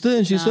fat. She's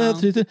thin. She's No.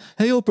 fat. She's thin.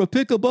 Hey, Oprah,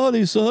 pick a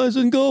body size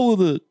and go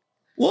with it.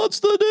 What's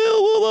the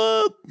deal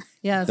with it?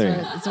 Yeah, There you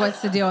that's, that's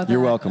what's the deal with You're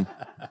that. welcome.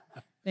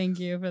 Thank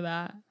you for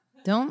that.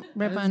 Don't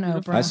rip on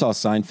Oprah. I saw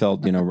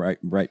Seinfeld,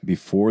 right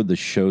before the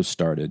show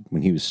started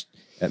when he was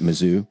at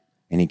Mizzou.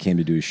 and he came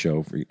to do a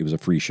show. It was a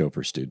free show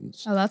for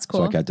students. Oh, that's So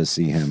cool. I got to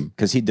see him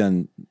because he'd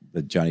done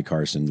the Johnny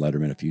Carson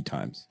Letterman a few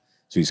times.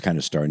 So he's kind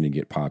of starting to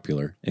get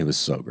popular. It was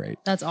so great.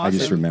 That's I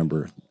just awesome.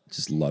 remember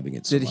just loving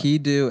it so Did much. he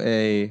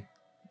do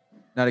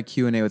not a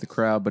Q&A with the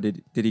crowd, but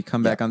did he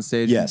come back on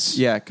stage? Yes.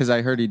 Yeah, because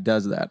I heard he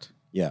does that.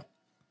 Yeah.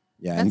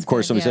 Yeah. And That's of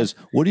course, good, someone says,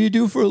 "What do you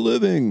do for a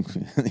living?"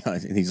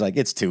 And he's like,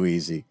 "It's too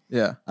easy.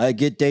 Yeah. I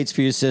get dates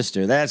for your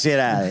sister. That's it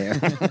out of here."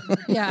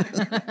 Yeah.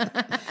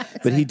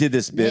 But he did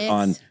this bit Yes.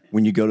 on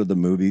when you go to the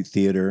movie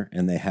theater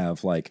and they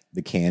have like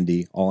the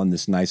candy all in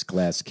this nice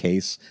glass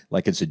case,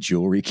 like it's a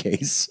jewelry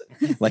case.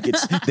 Like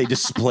they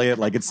display it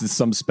like it's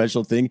some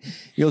special thing.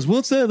 He goes,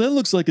 "What's that? That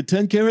looks like a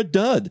 10-carat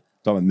dud."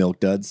 Talking about milk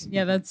duds.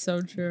 Yeah, that's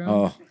so true.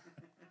 Oh,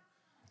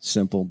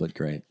 simple but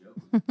great.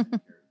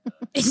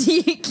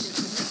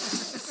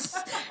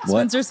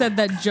 Spencer said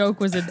that joke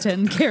was a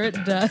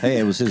 10-carat dud. Hey,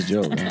 it was his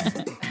joke.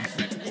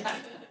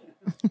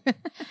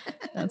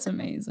 That's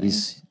amazing.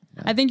 He's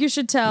I think you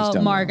should He's tell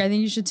done Mark. well. I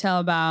think you should tell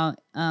about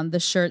the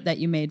shirt that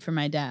you made for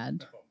my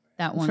dad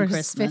that one For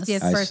his Christmas.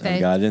 50th I birthday.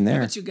 got it in there.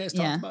 Haven't you guys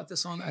talked Yeah. about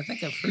this on? I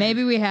think I've heard.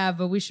 Maybe we have,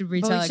 but we should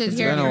retell we it. should 'cause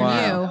hear we're it Been a from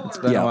while. you. It's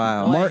been a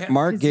while.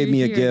 Mark 'Cause gave you're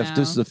me a here gift. now.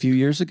 This is a few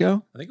years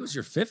ago. I think it was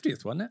your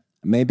 50th, wasn't it?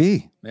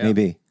 Maybe. Yeah.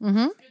 Maybe.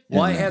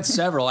 Well, I had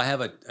several. I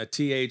have a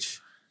TH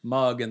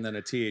mug and then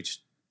a TH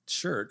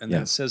shirt, and then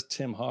Yeah. it says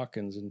Tim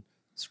Hawkins and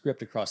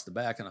script across the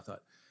back. And I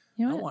thought,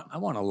 You know what? I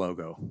want a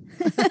logo.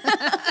 I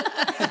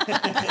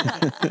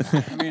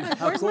mean,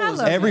 how Where's cool my is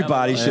logo? that?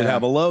 Everybody should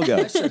have a logo.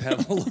 I should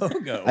have a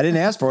logo. I didn't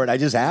ask for it. I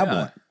just have Yeah.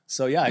 one.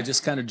 So yeah, I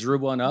just kind of drew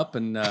one up,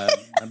 and my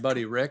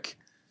buddy Rick,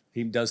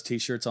 he does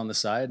T-shirts on the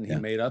side, and he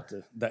made up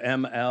the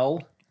ML.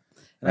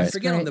 And I Right.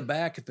 forget on Great. the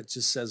back if it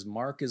just says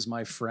 "Mark is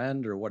my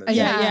friend" or what.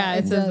 Yeah, it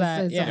it says does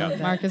that. say Yeah, something like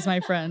that. Mark is my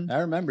friend. I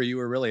remember you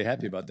were really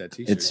happy about that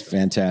T-shirt. It's a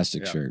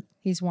fantastic Yeah. shirt.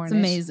 He's worn It's it.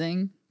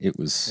 amazing. It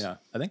was. Yeah,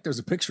 I think there's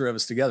a picture of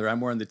us together.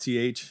 I'm wearing the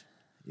TH.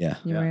 Yeah.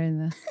 You're Yeah. wearing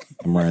the.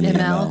 I'm wearing the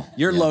ML. ML.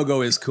 Your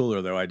logo is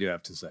cooler, though. I do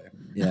have to say.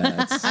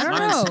 Yeah. It's, I don't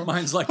Mine's- know.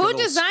 mine's like a Who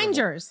little designed scribble.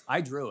 yours? I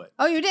drew it.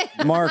 Oh, you did.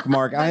 Mark,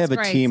 I have a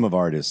great. team of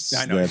artists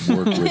I know. that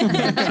work with me,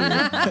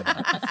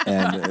 too.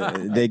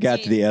 And they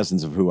got to the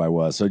essence of who I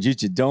was. So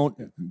just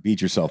don't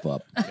beat yourself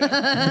up. I mean,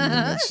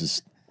 that's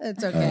just.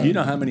 It's okay. You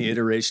know how many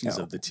iterations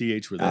of the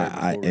TH were there?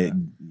 before?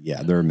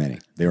 Yeah, there are many.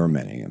 There are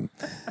many, and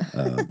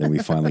then we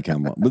finally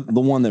come up with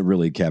the one that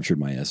really captured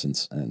my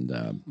essence,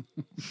 and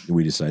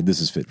we decided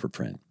this is fit for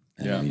print,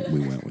 and we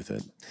went with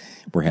it.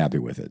 We're happy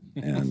with it,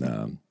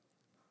 and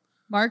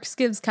Mark's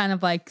gives kind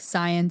of like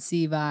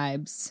science-y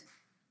vibes.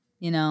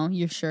 You know,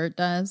 your shirt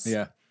does.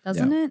 Yeah.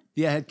 Doesn't it?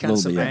 Yeah, it had kind of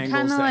Little some bit, yeah. angles.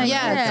 Kind of that like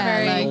Yeah, it's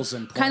very- angles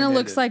and kind of pointed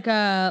looks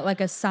and- like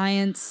a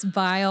science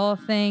vial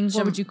thing.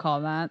 What would you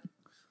call that?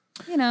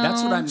 You know,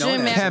 That's what I'm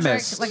known as.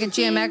 Chemist. like a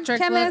geometric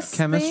chemist look.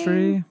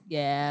 Chemistry. thing?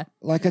 Yeah,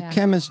 like a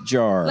chemist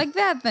jar. like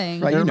that thing.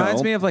 Right. It You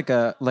reminds know. me of like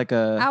a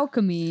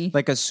Alchemy.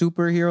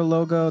 superhero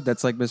logo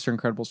that's like Mr.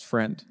 Incredible's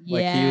friend.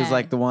 Like he was Yeah.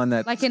 like the one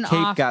that Like an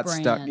Cape got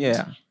stuck. off-brand.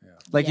 Yeah.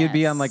 Like you'd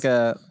be on Yes. like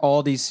a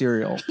Aldi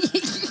cereal.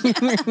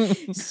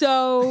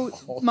 So,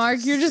 Mark,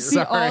 you're just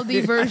the Sorry.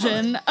 Aldi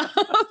version.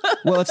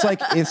 Well, it's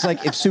like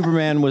if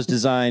Superman was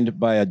designed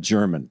by a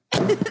German.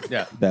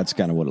 Yeah. That's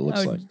kind of what it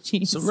looks Oh, like.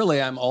 jeez. So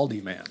really, I'm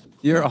Aldi man.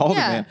 You're Aldi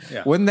Yeah. man.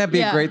 Yeah. Wouldn't that be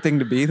Yeah. a great thing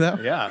to be though?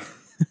 Yeah.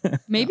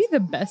 Maybe the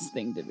best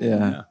thing to do.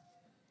 Yeah.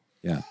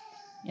 Yeah.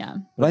 Yeah.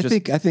 But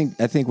Just- I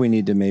think we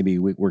need to maybe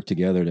work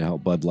together to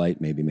help Bud Light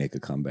maybe make a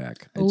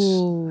comeback.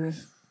 Ooh.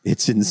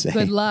 It's insane.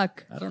 Good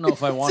luck. I don't know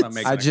if I want to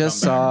make. I my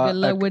just comeback. saw. Good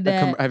luck with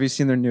that. have you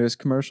seen their newest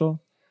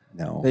commercial?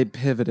 No. They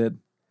pivoted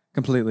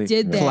completely.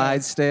 Did they?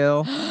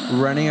 Clydesdale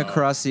running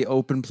across the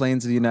open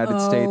plains of the United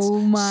States. Oh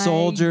my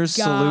Soldiers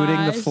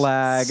saluting the gosh.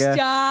 flag.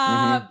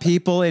 Stop.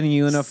 People in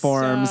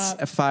uniforms,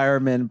 Stop.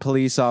 firemen,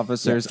 police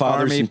officers,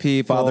 fathers army and,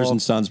 people. fathers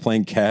and sons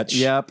playing catch.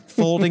 Yep,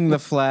 folding the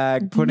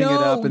flag, putting it No,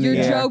 up in you're the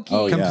air. joking.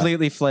 Oh, yeah.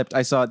 Completely flipped.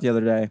 I saw it the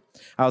other day.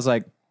 I was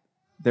like,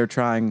 they're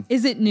trying.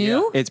 Is it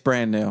new? It's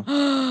brand new.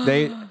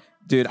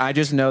 Dude, I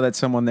just know that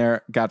someone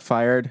there got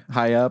fired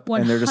high up,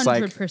 and they're just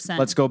like, 100%.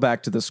 let's go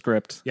back to the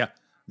script. Yeah,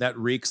 that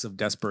reeks of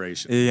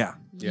desperation. Yeah.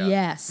 Yeah.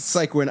 Yes. It's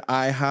like when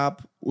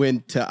IHOP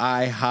went to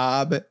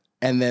IHOB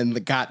and then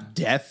got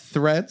death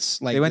threats.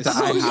 Like They went to this-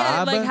 Oh,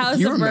 yeah, IHOB? like House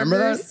Do you of remember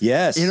Burgers. that?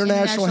 Yes.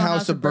 International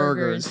House of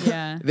Burgers.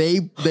 Yeah.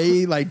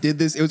 They like did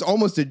this. It was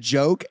almost a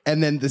joke,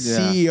 and then the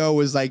CEO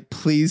was like,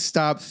 "Please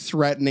stop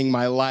threatening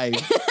my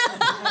life.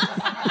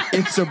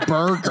 It's a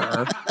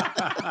burger."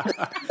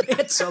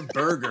 It's a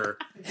burger.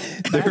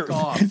 Back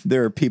off.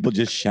 There are people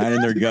just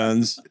shining their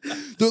guns.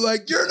 They're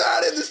like, "You're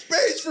not in the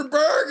space for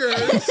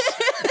burgers.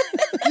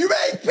 You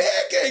make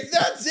pancakes.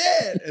 That's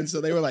it." And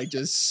so they were like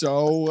just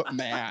so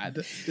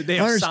mad. Did they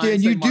I have signs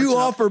understand they you do marched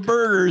up? offer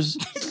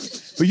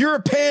burgers, but you're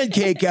a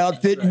pancake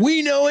outfit. And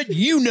we know it.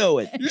 You know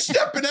it. You're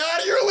stepping out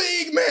of your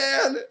league,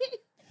 man.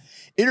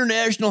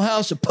 International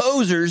House of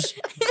Posers.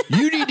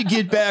 You need to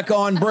get back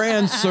on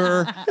brand,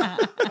 sir.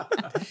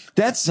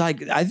 That's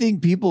like, I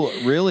think people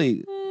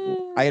really,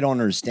 I don't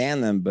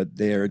understand them, but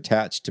they're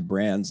attached to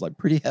brands like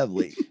pretty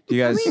heavily. Do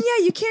you I guys? mean,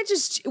 yeah, you can't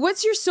just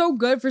once you're so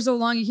good for so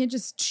long, you can't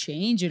just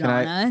change it Can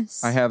on I-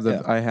 us. I have the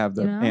Yeah. I have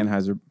the You know?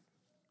 Anheuser. Do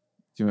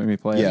you want me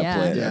to play it? Yeah,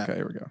 play it. Yeah. Okay,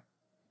 here we go.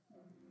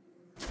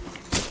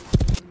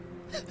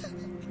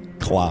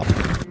 Clop.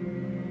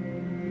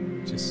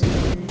 Just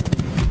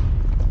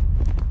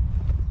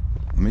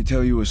Let me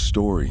tell you a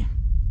story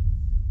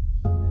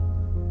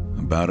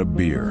about a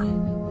beer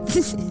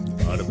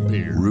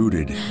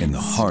rooted in the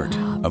heart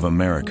of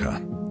America,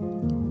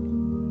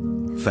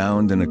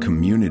 found in a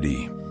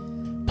community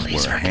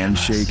where a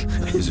handshake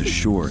is a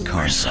sure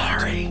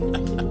contact.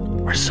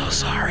 We're so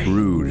sorry.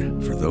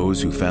 Brewed for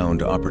those who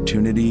found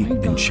opportunity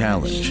and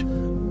challenge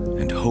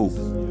and hope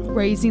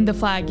Raising the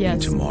flag, in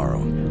yes. tomorrow.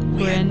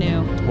 Brand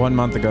new. 1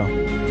 month ago.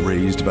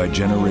 Raised by Oh my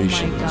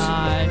generations,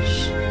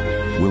 gosh.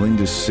 willing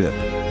to sip,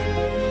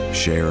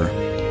 share,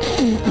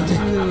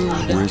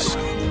 risk,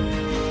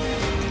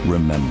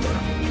 remember.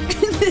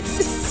 This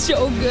is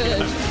so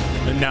good.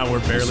 and now we're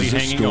barely This is a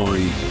hanging on.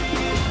 story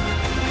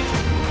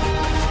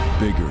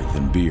bigger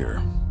than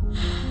beer.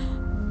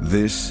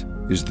 This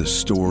is the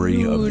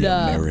story of Dude. the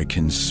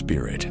American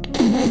spirit.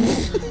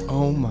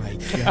 Oh my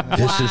god.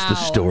 This is the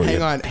story Hang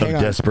of, on, hang of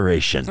on.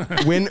 desperation.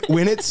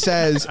 when it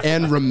says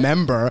and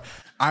remember,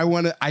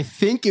 I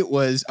think it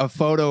was a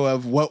photo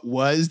of what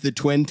was the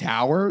Twin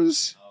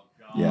Towers.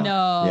 Yeah.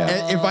 No. Yeah.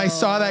 And if I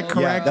saw that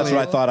correctly, Yeah, that's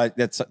what I thought.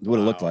 That's what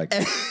it looked like.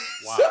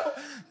 So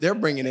they're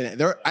bringing it in.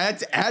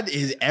 That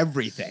is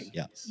everything.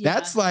 Yeah.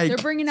 That's like they're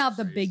bringing out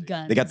the big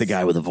guns. They got the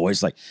guy with a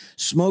voice like,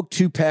 "Smoke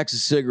 2 packs of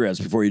cigarettes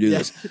before you do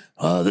this."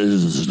 This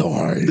is a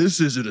story. this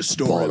isn't a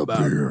story Bought a about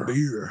beer.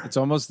 beer. It's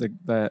almost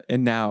the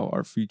and now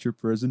our feature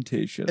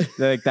presentation.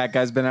 Like that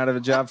guy's been out of a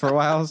job for a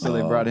while, so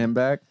they brought him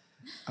back.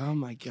 Oh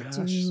my gosh.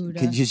 Dude.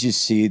 Could you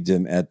just see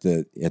them at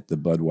the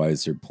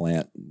Budweiser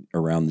plant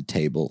around the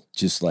table,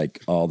 just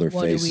like all their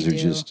What do faces we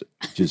are do?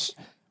 just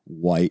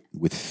white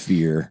with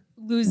fear.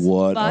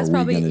 Lost are we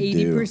probably gonna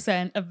do?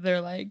 80% of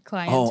their like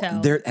Oh,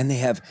 clientele.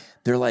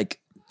 they're like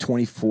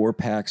 24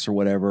 packs or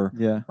whatever.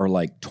 Yeah. Or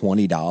like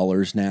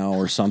 $20 now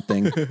or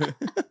something.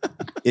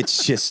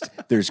 It's just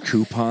there's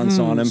coupons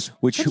on them,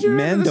 which Have you been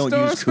men to the don't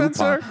store, use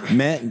Spencer? coupons.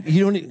 Men,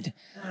 you don't need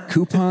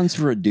coupons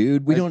for a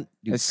dude. We don't.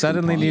 Do I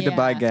suddenly coupons. need to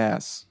buy Yeah.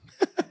 gas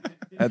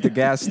at the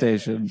gas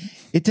station.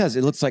 It does.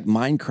 It looks like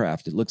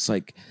Minecraft. It looks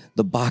like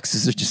the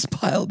boxes are just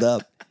piled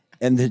up,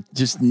 and they're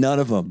just none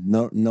of them.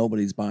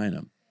 Nobody's buying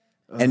them.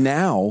 And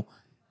now,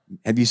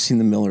 have you seen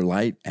the Miller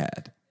Lite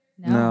ad?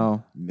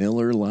 No.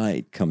 Miller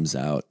Lite comes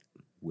out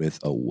with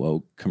a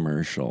woke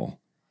commercial,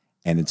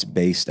 and it's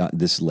based on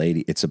this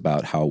lady. It's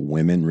about how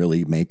women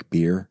really make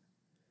beer.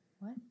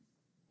 What?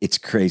 It's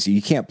crazy.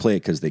 You can't play it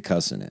because they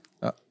cuss in it.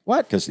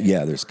 What? Because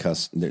there's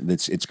cuss.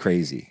 It's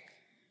crazy.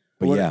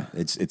 But What- yeah,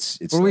 it's.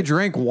 When we like-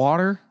 drink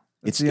water,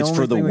 It's the only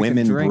for the thing we can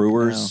women drink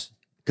brewers.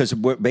 Because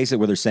basically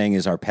what they're saying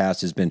is our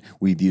past has been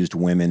we've used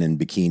women in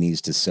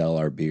bikinis to sell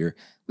our beer.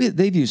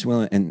 They've used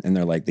women, and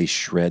they're like they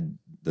shred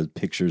the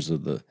pictures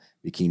of the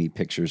bikini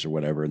pictures or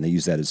whatever, and they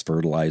use that as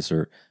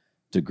fertilizer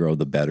to grow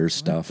the better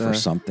stuff or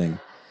something.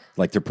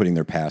 Like they're putting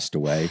their past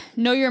away.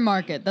 Know your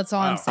market. That's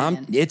all I'm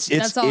saying.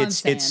 That's all I'm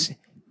saying. It's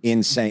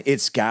insane.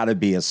 It's got to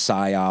be a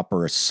psyop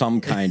or some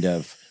kind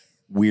of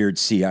weird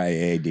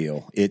CIA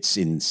deal. It's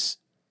insane.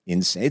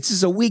 It's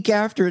just a week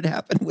after it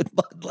happened with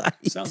Bud Light.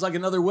 Sounds like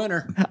another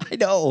winner. I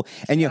know.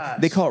 And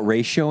they call it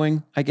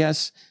ratioing, I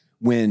guess,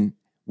 when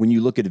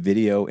you look at a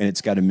video and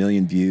it's got 1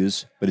 million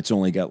views, but it's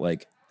only got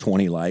like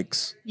 20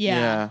 likes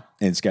yeah.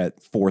 and it's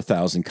got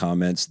 4,000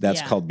 comments. That's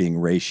Yeah. called being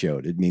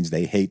ratioed. It means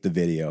they hate the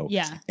video.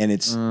 Yeah. And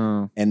it's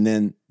Oh. and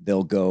then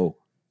they'll go,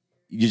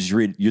 you just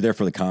read, you're there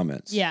for the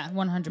comments. Yeah,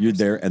 100%. You're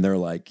there and they're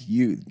like,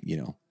 you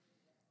know.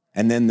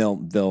 And then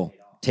they'll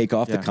take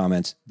off the Yeah.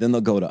 comments. Then they'll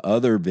go to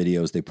other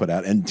videos they put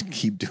out and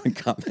keep doing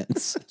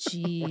comments.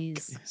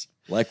 Jeez.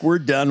 Like, we're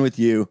done with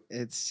you.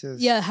 It's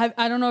just Yeah,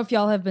 I don't know if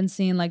y'all have been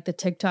seeing like the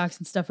TikToks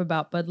and stuff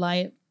about Bud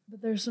Light,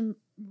 but there's some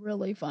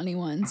really funny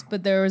ones.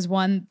 But there was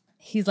one,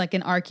 he's like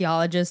an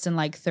archaeologist in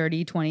like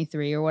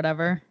 3023 or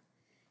whatever.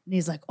 And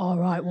he's like, all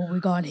right, what we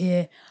got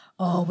here?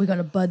 Oh, we got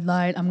a Bud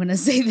Light. I'm going to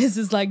say this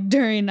is like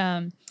during,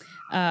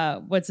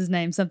 what's his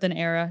name? Something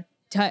era.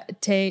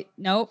 Tate,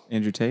 nope.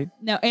 Andrew Tate.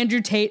 No,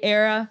 Andrew Tate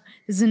era.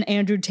 This is an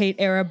Andrew Tate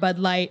era Bud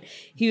Light.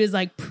 He was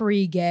like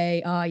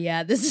pre-gay. Oh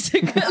yeah, this is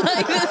a good,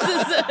 like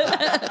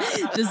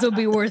this will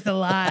be worth a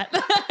lot.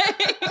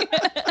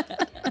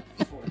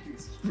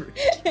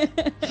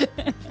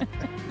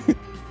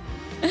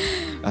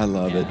 I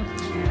love it.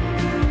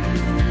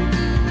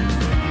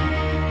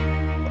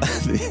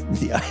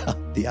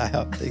 the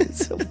IHOP thing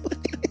is so funny.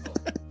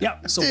 Yeah.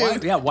 So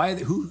why?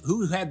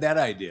 Who had that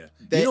idea?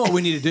 You know what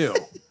we need to do?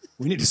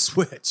 We need to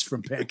switch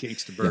from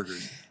pancakes to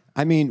burgers.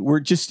 I mean, we're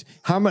just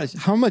how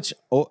much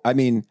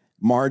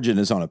margin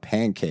is on a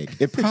pancake.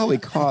 It probably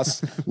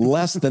costs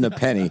less than a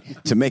penny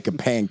to make a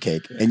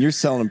pancake, and you're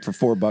selling them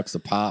for $4 a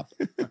pop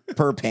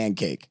per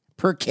pancake,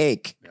 per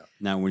cake.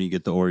 Not when you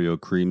get the Oreo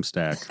cream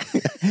stack.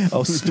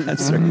 Oh,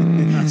 Spencer.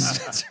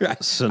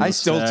 Spencer. I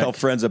still tell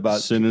friends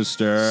about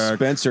Sinister.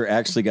 Spencer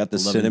actually got the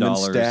cinnamon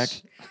stack,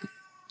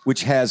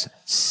 which has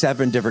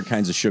 7 different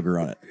kinds of sugar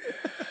on it.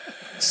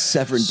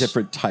 7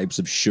 different types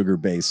of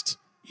sugar-based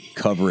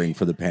covering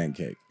for the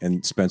pancake.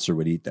 And Spencer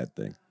would eat that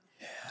thing.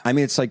 I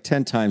mean, it's like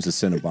 10 times the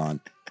Cinnabon.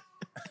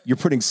 You're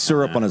putting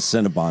syrup on a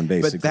Cinnabon,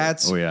 basically.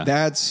 But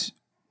that's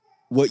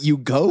what you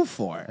go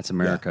for. That's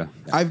America.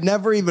 Yeah. I've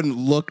never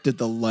even looked at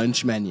the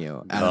lunch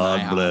menu.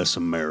 God bless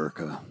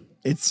America.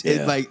 It's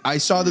like I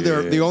saw that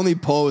the only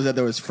poll was that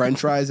there was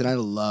French fries, and I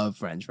love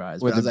French fries.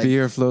 Where the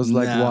beer flows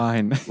like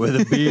wine. Where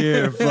the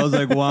beer flows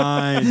like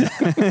wine.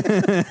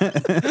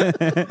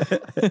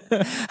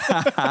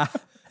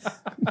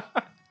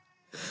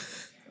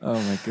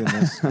 Oh my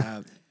goodness.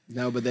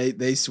 No, but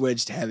they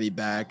switched heavy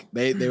back.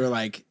 They were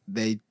like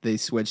they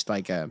switched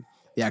like the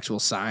actual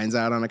signs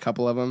out on a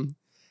couple of them.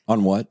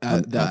 On what?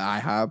 The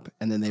IHOP,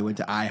 and then they went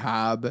to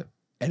IHOB,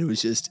 and it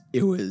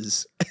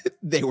was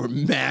they were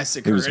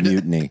massacred. It was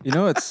mutiny. You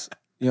know it's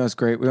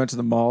great. We went to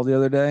the mall the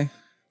other day.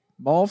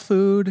 Mall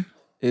food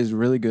is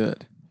really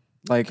good.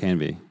 Like can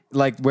be.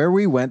 Like where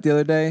we went the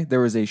other day,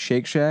 there was a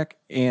Shake Shack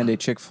and a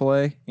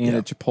Chick-fil-A and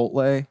a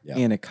Chipotle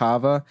and a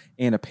Cava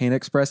and a Pain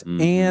Express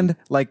and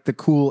like the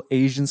cool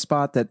Asian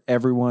spot that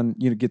everyone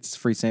gets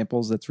free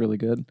samples. That's really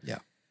good. Yeah.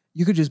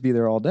 You could just be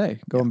there all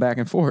day, going back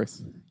and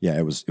forth. Yeah,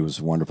 it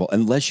was wonderful.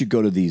 Unless you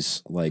go to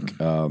these like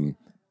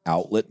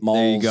outlet malls.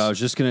 There you go. I was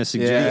just gonna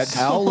suggest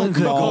outlet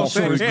mall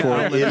food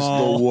court is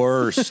the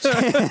worst.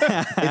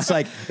 It's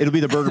like it'll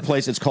be the burger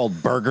place. It's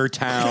called Burger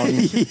Town.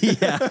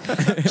 Yeah,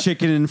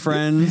 Chicken and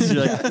Friends.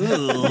 You're like,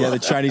 yeah, the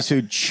Chinese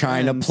food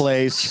China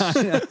place,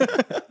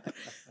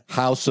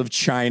 House of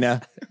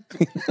China,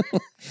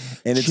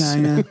 and it's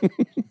China.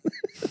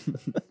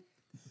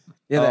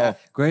 Yeah,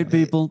 great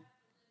people.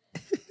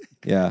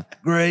 Yeah,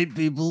 great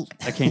people.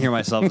 I can't hear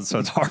myself, so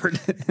it's hard.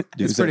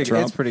 It's pretty good.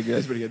 It's pretty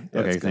good. Yeah,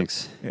 okay,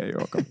 thanks. Yeah, you're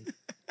welcome.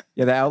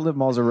 Yeah, the outlet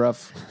malls are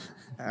rough.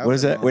 What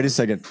is that? Wait a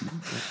second.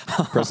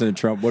 President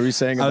Trump, what were you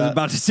saying about? I was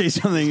about to say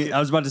something. I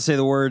was about to say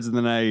the words, and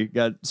then I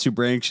got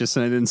super anxious,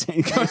 and I didn't say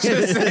anything.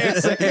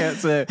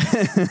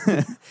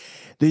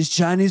 These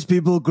Chinese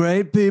people,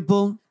 great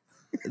people.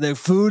 Their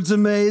food's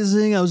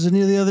amazing. I was in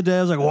here the other day.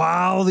 I was like,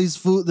 wow, this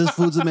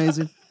food's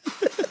amazing.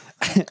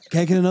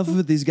 Can't get enough of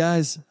it, these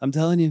guys. I'm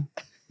telling you.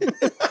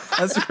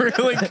 That's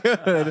really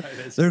good.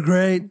 They're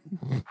great.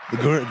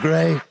 They're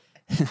great.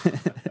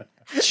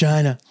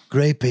 China,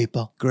 great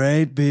people.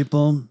 Great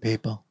people.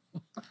 People.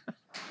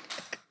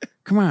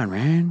 Come on,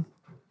 man.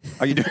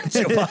 Are you doing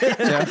Joe Biden?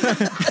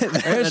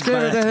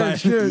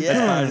 That's good.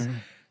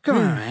 Come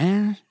on,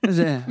 man.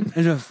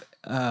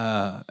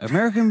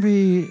 American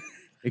be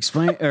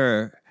explain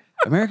or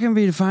American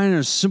be defined in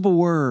a simple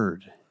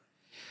word.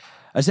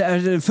 I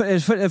said the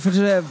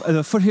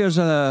foothills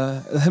of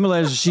the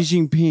Himalayas of Xi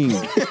Jinping.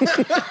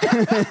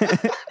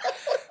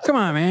 Come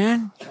on,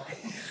 man.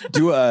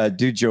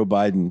 Do Joe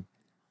Biden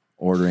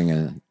ordering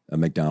a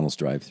McDonald's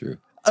drive-through.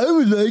 I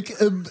would like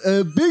a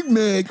Big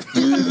Mac.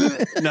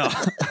 No.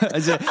 I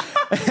said,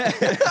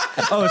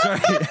 oh,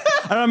 sorry.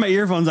 I don't have my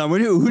earphones on.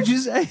 Who'd you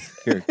say?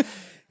 Here.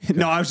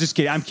 No, I was just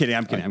kidding. I'm kidding.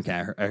 I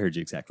heard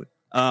you exactly.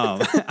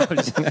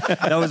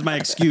 That was my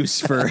excuse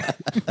for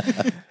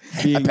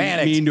being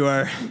mean to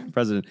our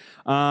president.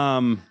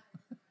 At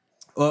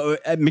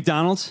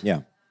McDonald's?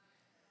 Yeah.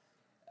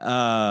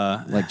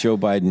 Like Joe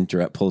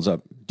Biden pulls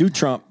up. Do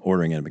Trump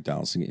ordering at a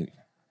McDonald's.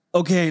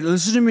 Okay,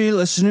 listen to me.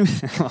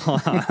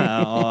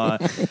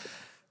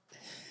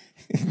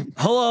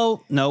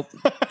 Hello? Nope. You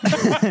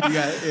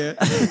got it, yeah.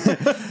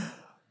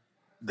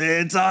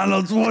 It's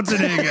Arnold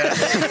Schwarzenegger.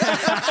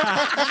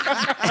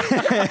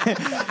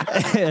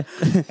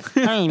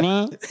 Hey,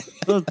 man.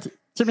 Look,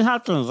 Jimmy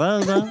Hopkins.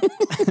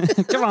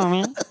 Come on,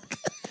 man.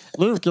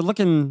 Luke, you're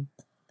looking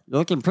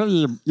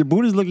pretty. Your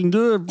booty's looking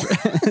good.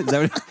 Is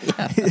that what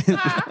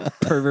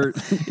pervert?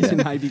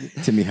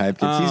 Timmy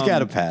Hopkins. He's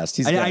got a past.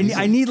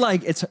 I need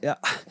like it's.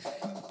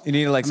 You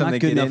need like something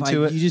to get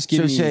into it. You just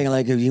give me saying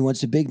like if he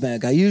wants a Big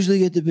Mac, I usually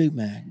get the Big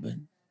Mac, but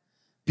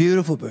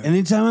beautiful burger.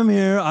 Anytime I'm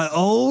here, I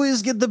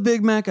always get the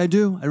Big Mac. I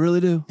do. I really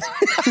do.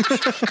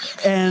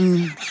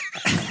 And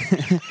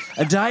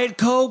a Diet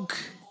Coke,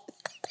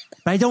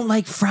 but I don't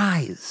like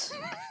fries.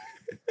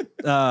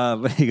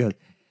 But he goes,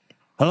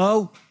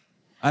 hello?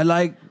 I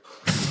like...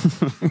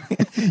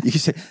 You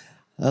say,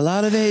 a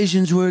lot of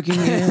Asians working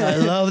here. I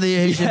love the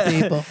Asian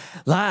people.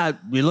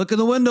 We look in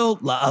the window.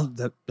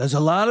 There's a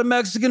lot of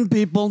Mexican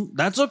people.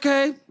 That's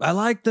okay. I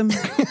like them.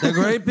 They're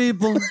great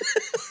people.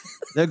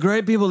 They're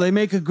great people. They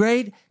make a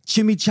great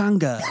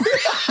chimichanga.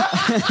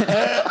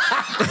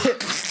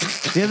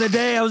 The other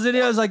day, I was in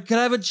here. I was like, "Can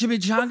I have a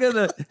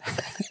chimichanga?"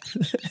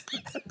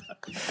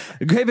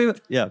 Great people.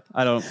 Yeah,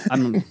 I'm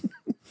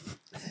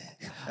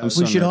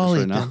we should all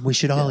eat them. We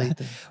should all eat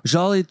them. We should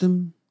all eat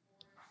them.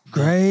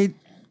 Great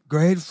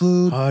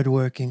food.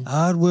 Hardworking.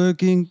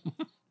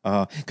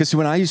 Because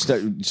when I used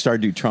to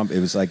start to do Trump, it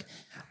was like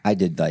I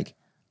did like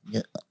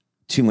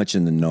too much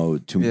in the nose,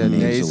 too nasally,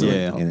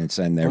 nasally. and it's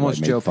in there.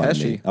 Almost made Joe fun of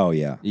me. Pesci. Oh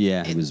yeah,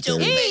 Yeah. it was very.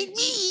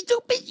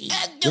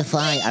 You're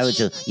fired. I would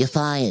do. You're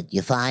fired.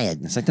 You're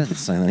fired. It's like that.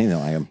 It's like, you know,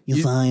 I am.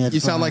 You're fired. You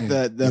sound like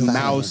fired. the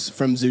mouse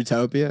from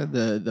Zootopia,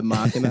 the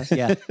machina.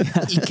 Yeah.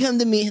 You come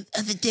to me the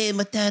other day at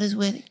my daughter's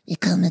wedding. You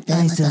come to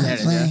my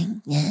daughter's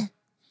wedding. Yeah.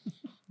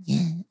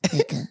 Yeah.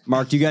 Okay.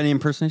 Mark, do you got any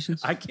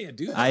impersonations? I can't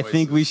do that. I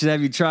think we should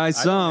have you try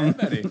some.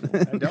 I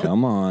don't.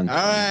 Come on. All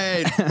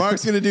right,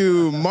 Mark's gonna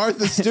do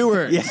Martha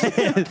Stewart.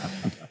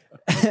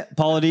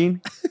 Paula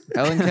Dean.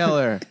 Helen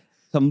Keller.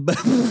 Some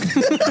Luke.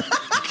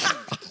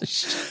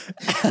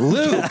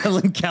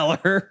 Helen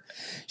Keller.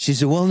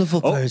 She's a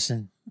wonderful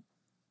person.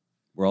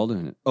 We're all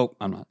doing it. Oh,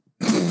 I'm not.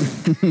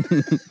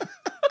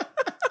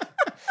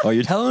 Oh,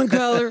 you're Helen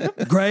Keller,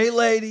 great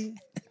lady.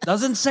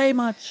 Doesn't say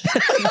much.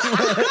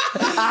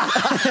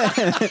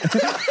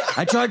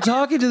 I tried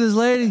talking to this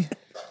lady.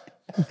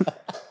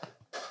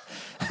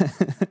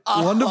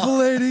 Wonderful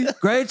lady.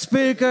 Great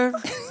speaker.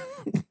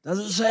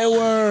 Doesn't say a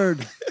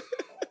word.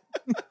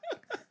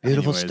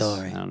 Beautiful Anyways,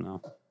 story. I don't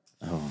know.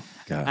 Oh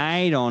God.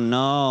 I don't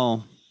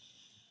know.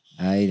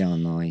 I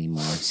don't know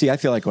anymore. See, I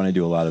feel like when I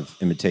do a lot of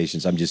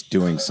imitations, I'm just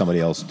doing somebody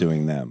else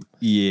doing them.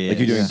 Yeah. Like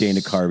you're doing Dana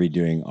Carvey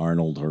doing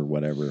Arnold or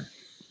whatever.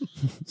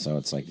 So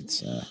it's like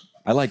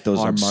I like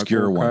those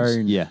obscure ones.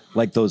 Yeah.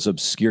 Like those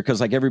obscure,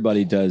 because like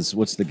everybody does.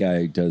 What's the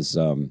guy who does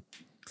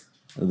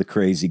the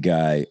crazy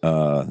guy,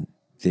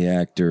 the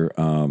actor?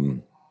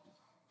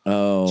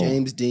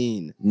 James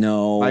Dean.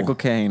 No, Michael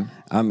Caine.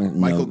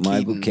 Michael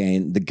Keaton.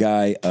 Caine. The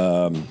guy.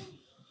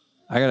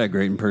 I got a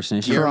great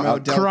impersonation. Guillermo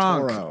del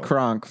Toro.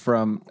 Kronk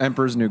from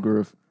Emperor's New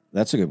Groove.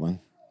 That's a good one.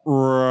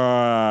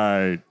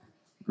 Right.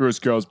 Goose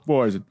goes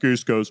poison.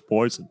 Goose goes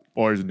poison.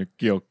 Poison to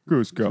kill.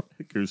 Goose goes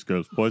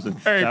poison.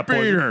 Hey, that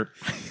Peter.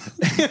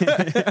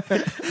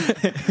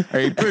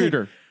 Hey,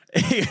 Peter.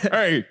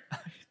 Hey.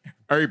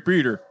 Hey,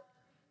 Peter.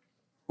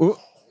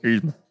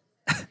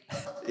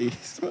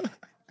 He's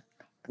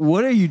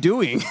What are you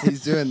doing?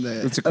 He's doing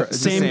the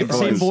Same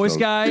voice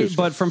guy,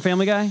 but from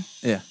Family Guy?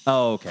 Yeah.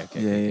 Oh, okay.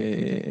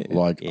 Yeah.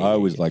 Like I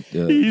was like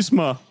he's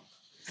my.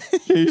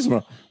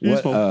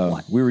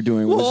 what we were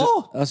doing was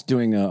it us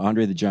doing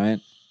Andre the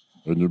Giant.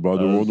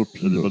 Anybody want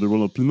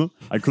a peanut?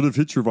 I could have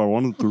hit you if I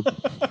wanted to.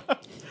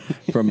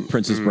 From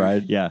Princess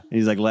Bride. Yeah.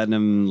 He's like letting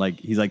him, like,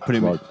 he's like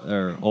putting him,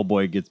 or old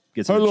boy gets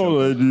Hello,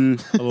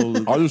 lady.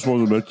 Hello. I just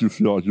want to make you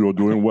feel like you're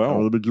doing well. I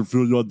want to make you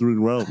feel you're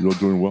doing well. You're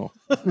doing well.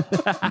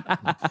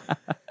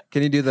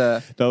 Can you do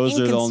the Those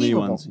are the only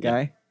ones.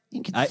 guy?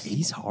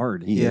 He's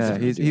hard. Yeah,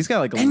 he's got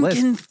like a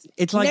list.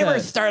 It's like Never a,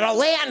 start a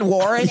land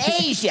war in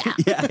Asia.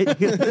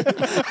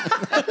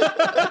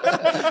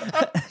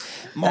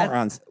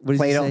 Morons. what did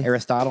Plato, you say?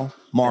 Aristotle.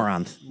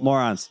 Morons.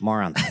 morons.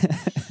 Morons.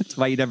 That's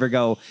why you never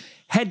go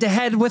head to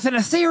head with an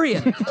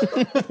Assyrian.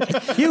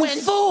 You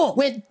fool!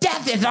 When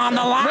death is on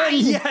the line.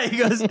 Yeah, he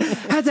goes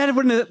head to head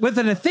with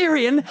an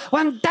Assyrian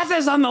when death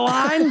is on the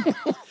line.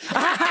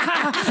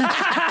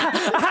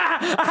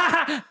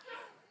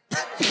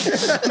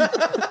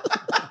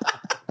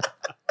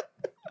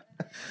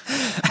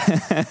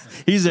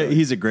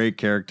 He's a great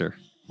character.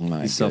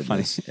 My He's so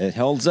funny. It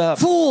holds up.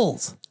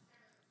 Fools.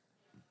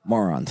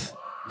 Morons.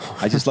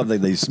 I just love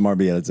that they smart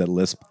me at that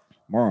lisp.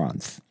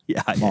 Morons.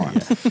 Yeah,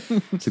 Morons.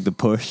 It's like the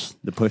push.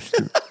 I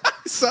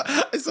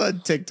saw a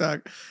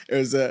TikTok. It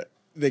was the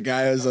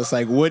guy was just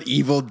like, what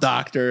evil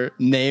doctor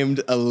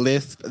named a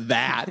lisp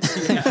that?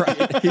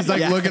 He's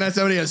like looking at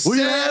somebody and goes, What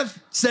do you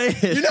have? Say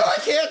it. You know I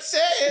can't say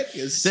it. He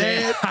goes,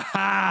 say it.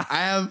 I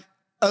have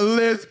a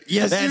lisp.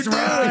 Yes, That's you do.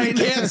 right. You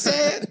can't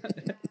say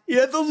it. You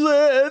have the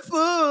lisp.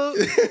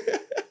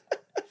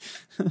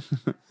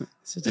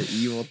 Such an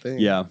evil thing.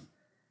 Yeah.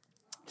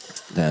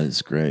 That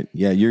is great.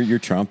 Yeah, your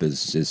Trump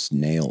is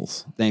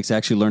nails. Thanks. I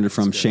actually learned it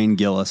from Shane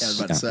Gillis. I was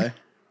about to say.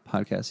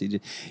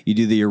 Podcast. You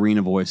do the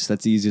arena voice.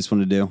 That's the easiest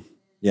one to do.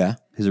 Yeah,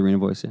 His arena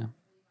voice. Yeah.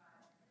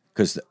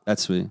 because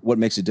That's sweet. what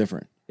makes it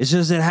different? It's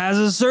just it has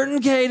a certain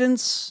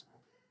cadence.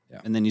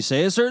 Yeah. And then you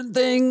say a certain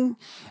thing,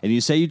 and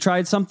you say you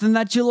tried something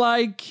that you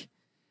like.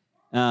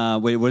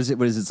 Wait, what is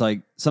it? It's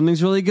like,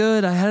 something's really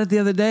good. I had it the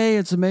other day.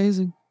 It's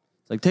amazing.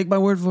 It's like, take my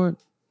word for it.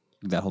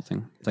 That whole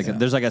thing. It's like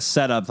there's like a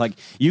setup. Like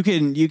you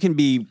can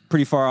be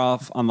pretty far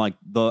off on like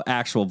the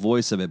actual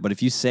voice of it, but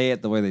if you say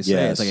it the way they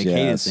say it, it's like a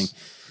cadence thing.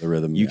 The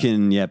rhythm. You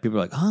can, people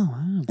are like, oh,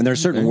 wow. And there are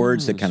certain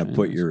words that kind of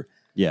put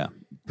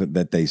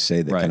that they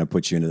say that Right. kind of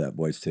put you into that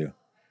voice too.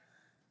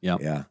 Yeah.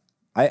 Yeah.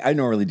 I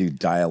normally do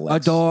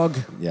dialects. A dog.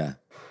 Yeah.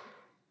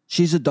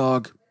 She's a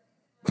dog.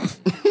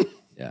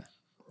 Yeah.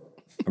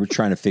 We're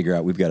trying to figure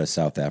out, we've got a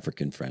South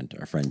African friend,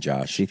 our friend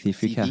Josh. And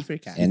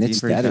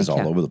that is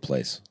all over the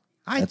place.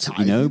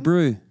 You know,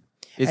 brew.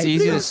 It's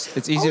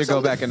easy to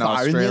go back into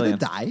Australian.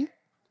 Yeah,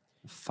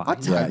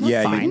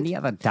 the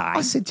other day.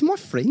 I said to my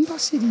friend,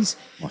 he's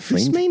My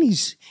friend? this man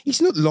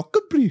he's not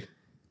Lockerbrew.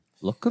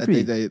 Look at me.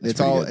 It's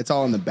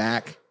all in the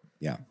back.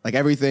 Yeah. Like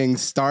everything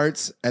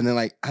starts and then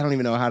like I don't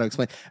even know how to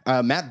explain.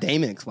 Matt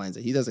Damon explains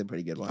it. He does a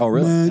pretty good one. Oh,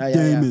 really? Matt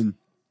Damon.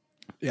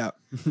 Yeah.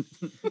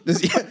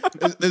 This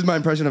is my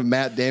impression of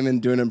Matt Damon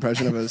doing an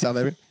impression of a South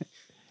African.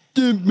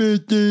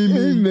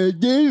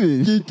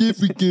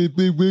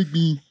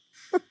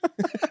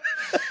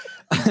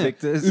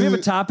 Victor, Do we have a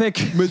topic?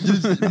 Do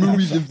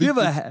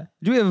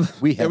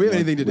we have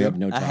anything to do? We have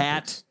no a topic.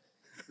 hat?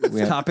 We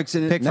have- Topics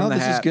in it. Pick No, from the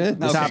this is hat. good.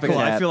 The Okay, topic Cool.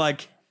 hat.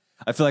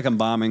 I feel like I'm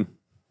bombing.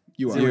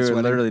 You are. You're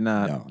literally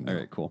not. No, All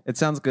right, cool. It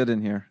sounds good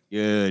in here.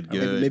 Good, I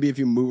think maybe if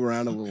you move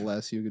around a little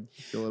less, you could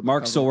feel it.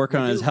 Mark's still working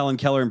on his Helen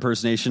Keller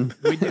impersonation.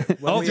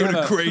 Oh, doing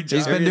a great job.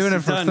 He's been doing it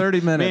for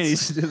 30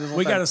 minutes.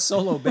 We got a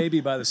solo baby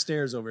by the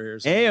stairs over here.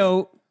 So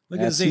Ayo. look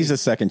at Yes, this. he's a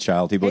second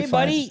child. He'll be Hey,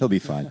 fine. buddy. He'll be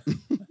fine.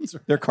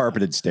 They're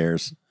carpeted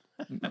stairs.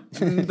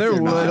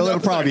 They're wood. It'll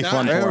probably be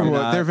fun for They're him.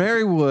 wood. They're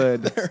very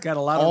wood. got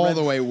a lot of All red,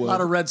 the way wood.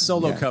 lot of red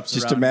solo cups.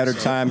 Just a around matter him,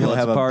 of so- time. He'll Let's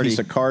have a party. piece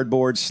of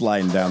cardboard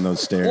sliding down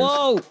those stairs.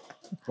 Whoa.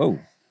 Whoa.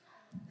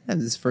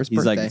 That's his first He's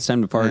birthday. like, it's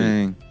time to party.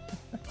 Dang.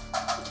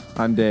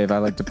 I'm Dave. I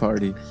like to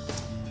party.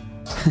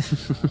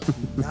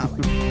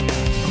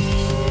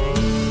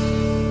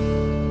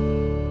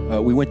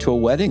 We went to a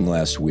wedding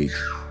last week.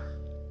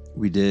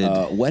 We did.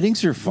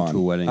 Weddings are fun. to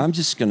a wedding. I'm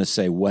just going to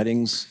say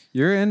weddings.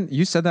 You're in.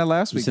 You said that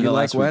last week. said You that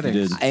like last week, you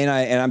weddings. did.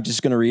 And I'm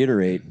just going to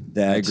reiterate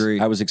that I agree.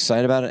 I was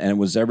excited about it, and it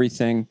was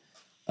everything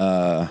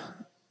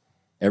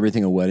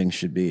everything a wedding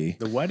should be.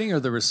 The wedding or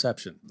the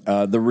reception?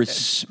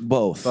 Both.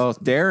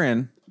 Both.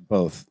 Darren.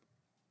 Both.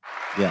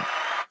 Yeah.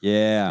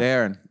 yeah.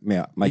 Darren.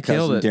 Yeah. My He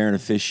killed cousin it. Darren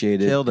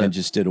officiated Killed it. and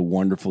just did a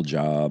wonderful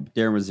job.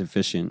 Darren was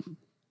efficient.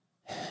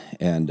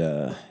 And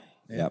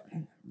yep.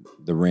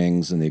 The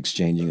rings and the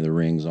exchanging of the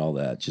rings, all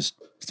that. Just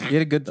He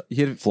had a good.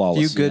 He had a Flawless.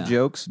 few good Yeah.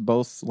 jokes.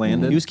 Both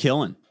landed. He was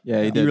killing. Yeah,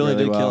 he He did really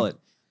really did well. kill it.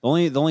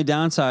 The only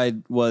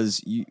downside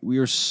was we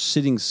were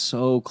sitting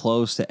so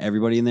close to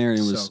everybody in there, and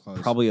it So was close.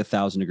 probably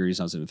 1,000 degrees.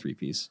 I was in a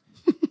 3-piece.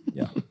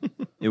 yeah.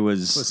 It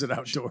was. Was it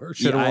outdoors?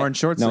 Should have Yeah, worn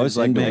short no, sleeves it's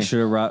like indoor. I me. should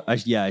have brought. I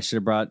should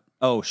have brought.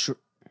 Oh, Short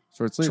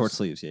sleeves. short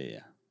sleeves. Yeah.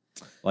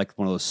 Like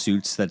one of those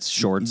suits that's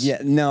shorts. Yeah,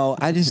 no,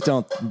 I just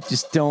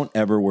don't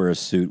ever wear a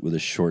suit with a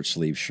short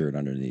sleeve shirt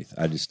underneath.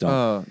 I just don't.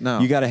 Oh, no.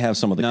 You got to have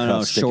some of the No,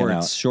 cuffs sticking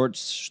out.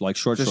 shorts, like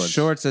short Just shorts.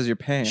 shorts as your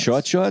pants.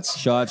 Short shorts?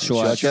 Shorts.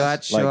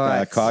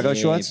 Like cargo Yeah,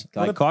 shorts?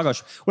 Like cargo.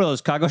 What are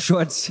those cargo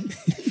shorts?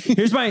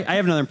 I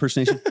have another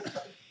impersonation.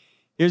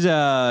 Here's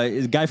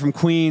a guy from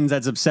Queens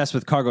that's obsessed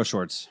with cargo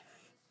shorts.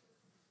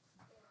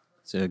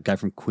 It's a guy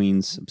from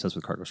Queens obsessed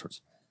with cargo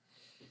shorts.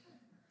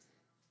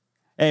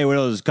 Hey, what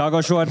are those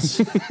cargo shorts?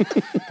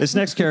 This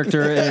next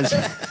character is.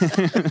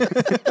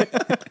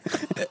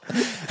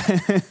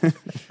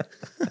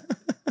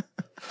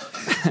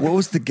 What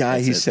was the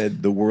guy he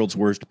said, the world's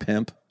worst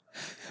pimp?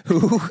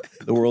 Who?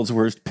 The world's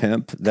worst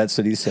pimp. That's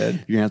what he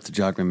said. You're gonna have to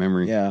jog my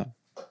memory. Yeah.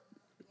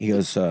 He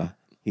goes, hey,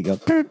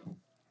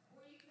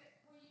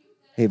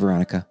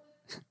 Veronica.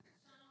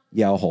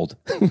 Yeah, I'll hold.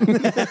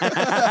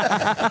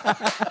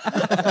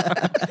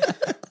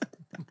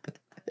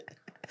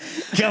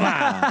 Come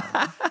on.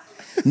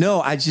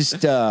 No, I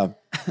just the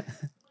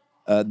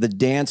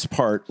dance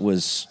part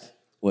was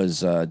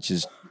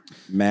just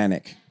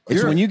manic.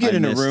 It's when you get I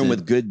in a missed room it.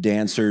 with good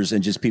dancers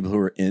and just people who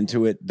are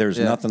into it, there's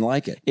Yeah. nothing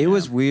like it. It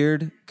was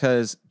weird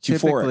because It's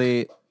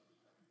euphoric.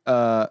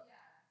 typically,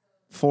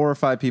 4 or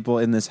 5 people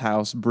in this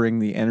house bring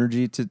the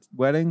energy to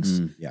weddings.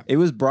 Yeah. It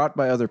was brought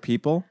by other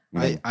people.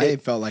 I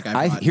felt like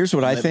I brought here's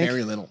what I think.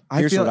 very little.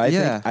 Here's what I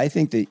yeah. think. I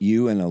think that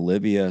you and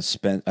Olivia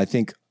I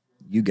think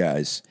you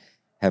guys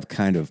have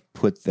kind of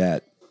put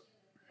that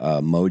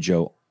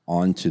mojo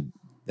onto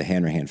the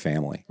Hanrahan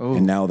family,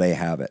 and now they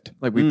have it.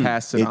 Like we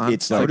passed it on.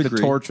 It's like the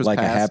torch was like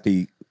passed. a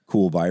happy,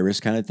 cool virus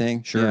kind of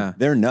thing. Sure. Yeah.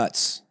 They're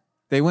nuts.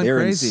 They went They're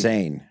crazy.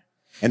 insane,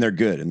 and they're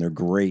good, and they're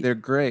great. They're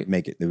great.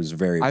 It was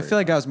very. I very feel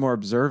like I was more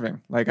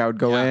observing. Like I would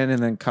go Yeah. in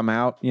and then come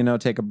out,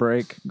 take a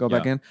break, go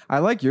back Yeah. in. I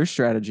like your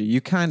strategy. You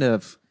kind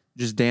of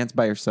just dance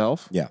by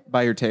yourself, Yeah.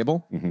 by your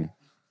table,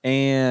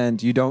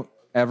 and you don't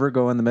ever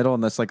go in the middle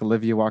unless like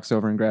Olivia walks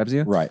over and grabs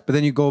you. Right. But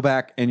then you go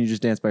back and you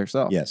just dance by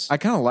yourself. Yes. I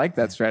kind of like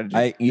that strategy.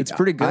 It's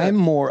pretty good. I'm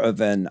more of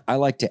I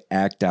like to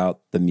act out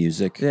the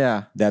music.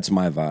 Yeah. That's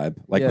my vibe.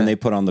 Like Yeah. when they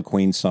put on the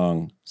Queen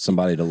song,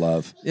 Somebody to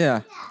Love,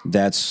 yeah.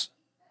 that's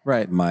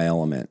Right. my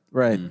element.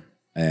 Right.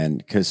 And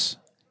because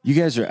you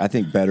guys are, I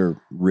think, better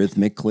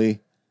rhythmically.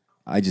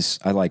 I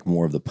like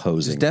more of the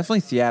posing. It's definitely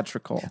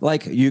theatrical.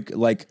 like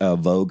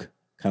Vogue,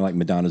 kind of like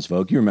Madonna's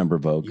Vogue. You remember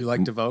Vogue? You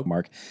like to Vogue?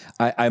 Mark?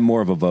 I'm more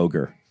of a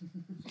Voguer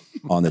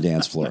on the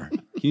dance floor. Can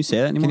you say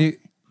that anymore? Can you?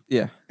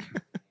 Yeah.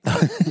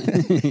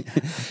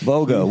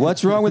 Voga.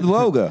 What's wrong with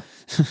Voga?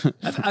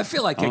 I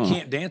feel like I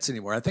can't dance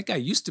anymore. I think I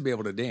used to be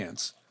able to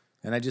dance,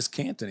 and I just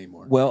can't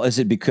anymore. Well, is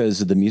it because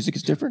the music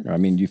is different? I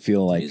mean, you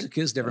feel like Music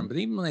is different, but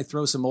even when they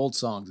throw some old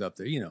songs up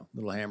there,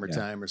 Little Hammer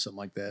Time or something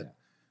like that,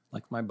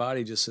 like my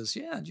body just says,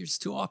 "Yeah, you're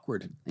just too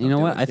awkward." You know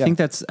what? I think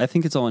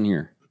it's all in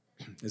here.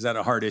 Is that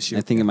a hard issue?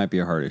 I think it might be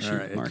a hard issue. All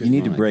right, it Mark. could you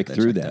need to Wanna break get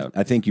through checked that. out.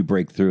 I think you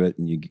break through it,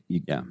 and you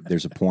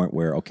there's a point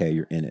where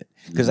you're in it.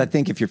 Because I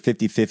think if you're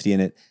 50-50 in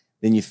it,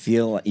 then you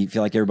feel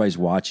like everybody's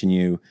watching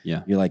you.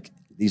 Yeah. You're like,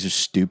 these are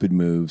stupid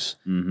moves.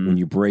 When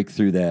you break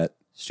through that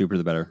Stupider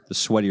the better. The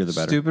sweatier the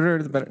better.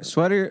 Stupider the better.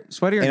 Sweatier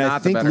And not I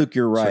think, the better. Luke,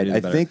 you're right. Sweatier the I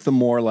better. think the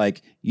more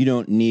like you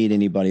don't need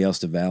anybody else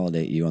to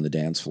validate you on the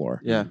dance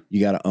floor. Yeah. You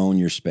got to own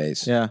your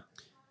space. Yeah.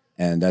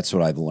 And that's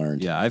what I've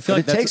learned. Yeah, I feel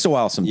But like it takes a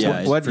while sometimes.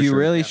 Yeah, What for you sure.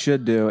 really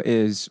should do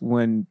is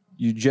when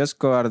you just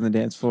go out on the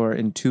dance floor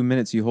in 2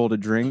 minutes, you hold a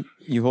drink.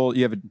 You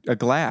have a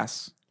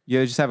glass.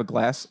 You just have a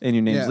glass, and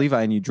your name's Yeah.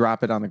 Levi, and you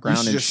drop it on the ground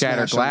should and just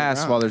shatter smash on the glass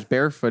ground. while there's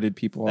barefooted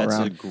people That's a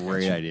around.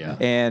 great idea.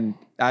 And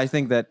I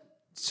think that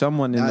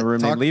someone in the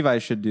room named Levi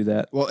should do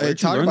that. Well, Where'd you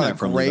talk learn about that a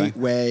from, great Levi?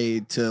 way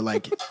to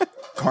like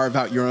carve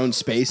out your own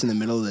space in the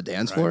middle of the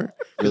dance floor.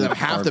 Because Really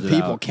half the carves it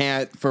people out.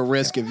 can't, for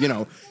risk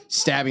of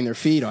stabbing their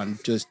feet on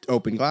just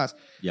open glass.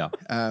 Yeah.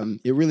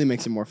 It really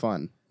makes it more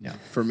fun. Yeah,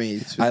 for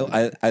me.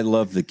 I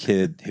love the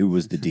kid who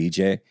was the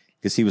DJ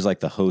because he was like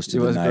the host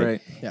of the was night.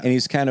 great. Yeah. And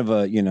he's kind of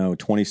a,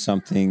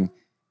 20-something,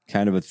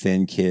 kind of a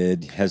thin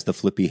kid, has the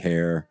flippy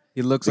hair.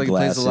 He looks the like he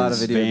plays a lot of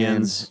glasses, video games.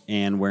 Vans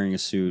and wearing a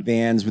suit.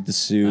 Vans with the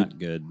suit. Not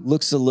good.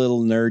 Looks a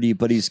little nerdy,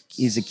 but he's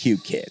a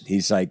cute kid.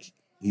 He's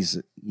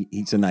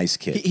a nice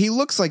kid. He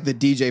looks like the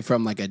DJ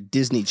from like a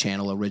Disney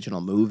Channel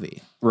original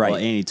movie, Right. Well,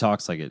 and he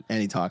talks like it.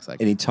 and he talks like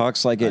And he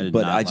talks like I it, did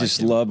but not I like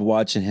just him. loved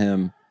watching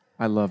him.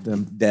 I loved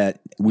him. That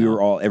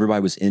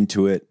everybody was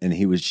into it, and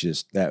he was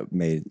just I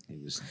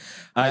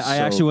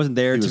actually wasn't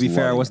there. he To was be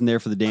fair, I loving wasn't there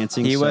for the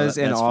dancing. He so was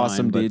an that's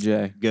awesome fine, but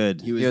DJ.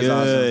 Good. He was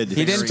awesome. good.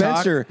 He didn't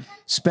talk.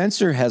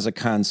 Spencer has a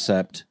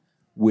concept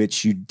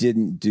which you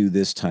didn't do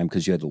this time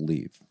because you had to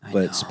leave.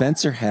 But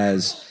Spencer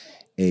has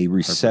a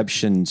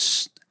reception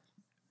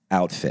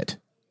outfit,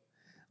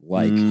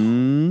 like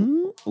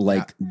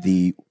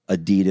the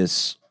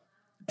Adidas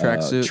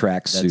Tracksuit.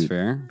 tracksuit. That's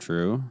fair.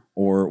 True.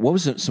 Or what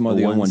was it? Some The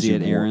other ones onesie you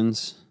at wore?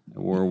 Aaron's. I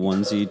wore a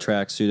onesie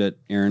tracksuit at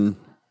Aaron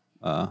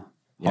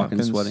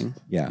Hawkins' wedding.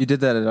 Yeah, You did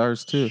that at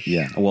ours too.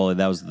 yeah. Well,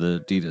 that was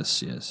the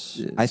Adidas.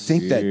 Yes. I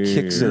think that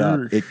kicks it up.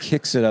 It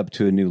kicks it up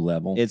to a new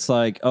level. It's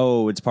like,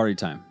 it's party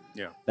time.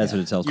 Yeah. That's what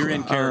it tells You're me.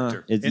 in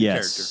character.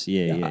 Yes.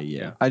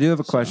 Yeah. I do have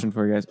a question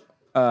for you guys.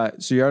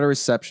 So you're at a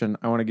reception.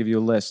 I want to give you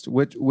a list.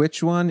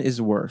 Which one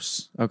is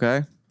worse?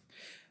 Okay.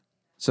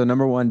 So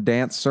number 1,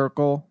 dance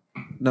circle.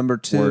 Number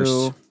 2,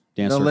 Worse.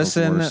 Dance circle's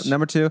listen. worse.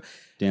 Number 2,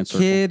 Dance circle.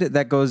 kid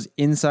that goes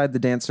inside the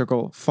dance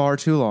circle far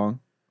too long.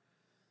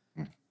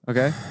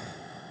 Okay.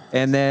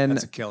 And then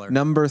That's a killer.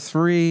 number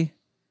 3,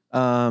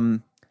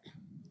 I'm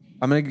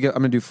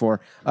gonna do 4.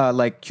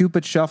 Like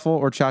Cupid Shuffle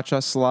or Cha Cha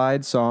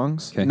Slide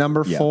songs. Okay.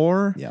 Number Yeah.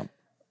 4, yeah.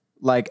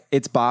 like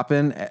it's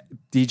bopping.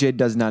 DJ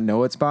does not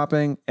know it's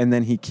bopping, and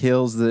then he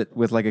kills it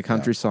with like a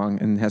country song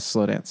and has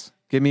slow dance.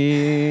 Give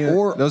me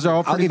those are all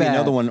I'll pretty give you bad.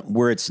 another one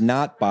where it's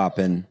not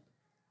bopping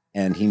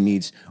and he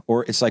needs,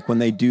 or it's like when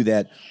they do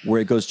that where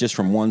it goes just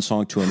from one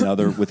song to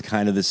another with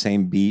kind of the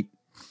same beat,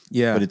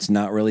 Yeah, but it's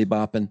not really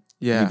bopping.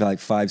 Yeah. Maybe like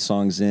 5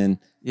 songs in,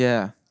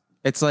 yeah.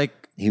 It's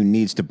like he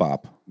needs to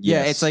bop.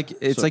 yeah, Yes.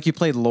 it's like you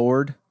played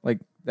Lord, like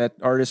that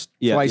artist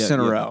Yeah, twice yeah, in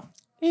a yeah. row.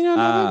 You know,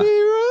 never be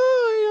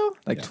royal.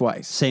 Like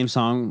twice. Same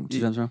song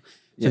 2 times in a row.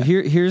 So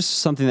Yeah. here's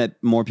something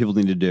that more people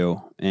need to do,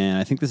 and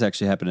I think this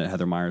actually happened at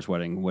Heather Meyer's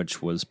wedding,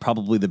 which was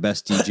probably the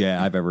best DJ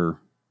I've ever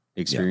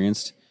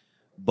experienced.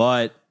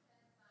 But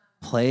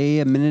play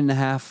a minute and a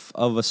half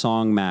of a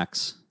song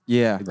max.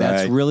 Yeah,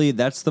 That's Right.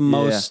 that's the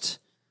most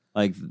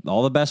like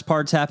all the best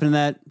parts happen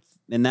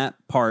in that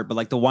part, but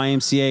like the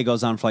YMCA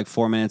goes on for like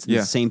 4 minutes and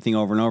Yeah. the same thing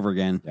over and over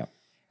again. Yeah. And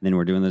then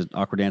we're doing the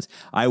awkward dance.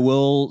 I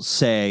will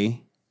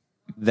say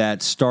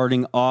that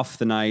starting off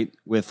the night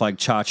with like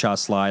Cha Cha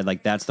Slide,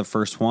 like that's the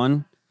first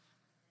one.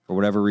 For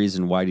whatever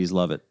reason, Whiteys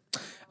love it.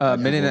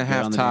 minute and a Get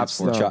half on the tops.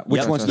 dance floor. Though.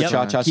 Which one's the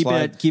Cha Cha Keep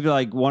Slide? it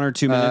like 1 or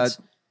 2 minutes.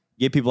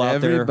 Get people out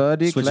there.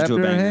 Everybody Switch it clap to a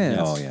your banger. hands.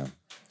 Oh yeah.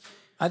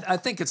 I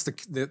think it's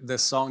the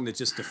song that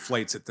just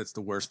deflates it that's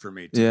the worst for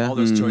me. Too. Yeah. All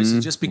those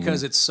choices, just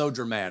because it's so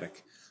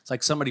dramatic. It's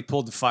like somebody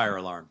pulled the fire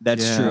alarm.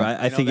 That's Yeah. true.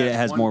 I think that it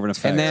has one more of an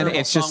effect. And then terrible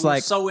it's just song, we're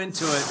like- so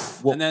into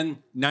it, and then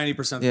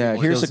 90% of Yeah,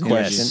 people Here's a kills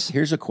question. Yes.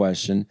 Here's a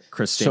question.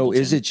 Chris So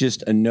is Stapleton. it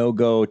just a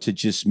no-go to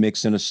just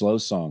mix in a slow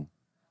song?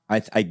 I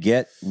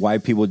get why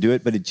people do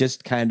it, but it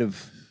just kind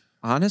of,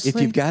 Honestly,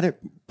 if you've got it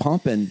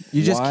pumping,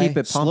 you just why? keep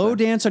it pumping. Slow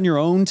dance on your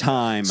own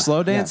time.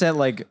 Slow dance at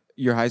like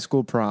your high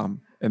school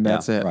prom, and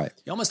that's it. Right.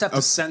 You almost have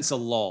to sense a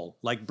lull,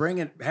 like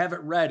have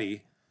it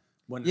ready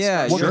when. It Yeah,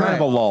 starts What You're kind to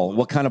of a right. lull?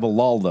 What kind of a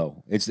lull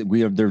though? It's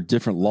there are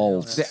different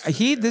lulls. This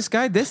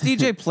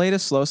DJ played a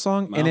slow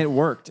song and it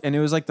worked, and it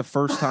was like the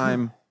first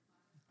time.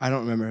 I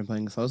don't remember him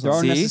playing slow There are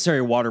songs. See?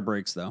 necessary water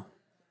breaks, though.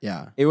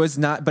 Yeah. It was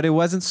not, but it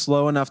wasn't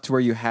slow enough to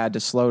where you had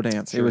to slow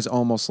dance. It was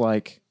almost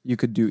like you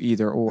could do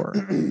either or.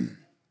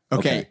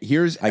 Okay.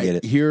 Here's I get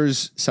it.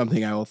 Here's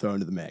something I will throw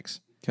into the mix.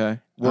 Okay,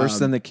 worse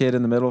than the kid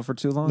in the middle for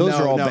too long. Those No,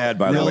 are all no, bad,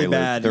 by the Really way. Luke.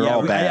 bad. They're Yeah,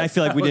 all bad. I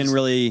feel like we didn't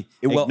really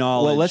Well,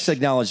 acknowledge. well, let's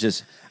acknowledge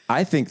this.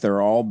 I think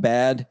they're all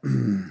bad.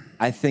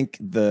 I think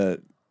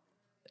the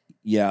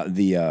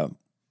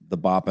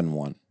bopping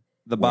one.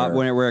 the bot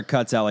where it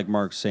cuts out, like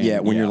Mark's saying. Yeah,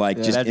 when you're like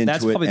just into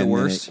that's it, probably the and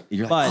then worst.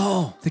 you're like, but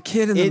oh, the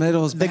kid in the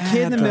middle is the bad,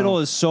 kid in the though. middle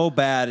is so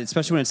bad,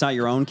 especially when it's not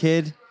your own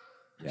kid,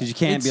 because you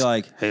can't be It's-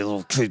 like, "Hey,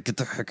 little kid, get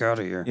the heck out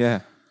of here."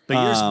 Yeah,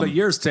 But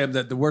yours, Tim,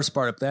 that the worst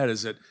part of that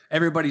is that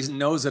everybody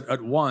knows it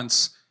at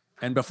once,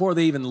 and before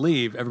they even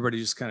leave, everybody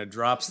just kind of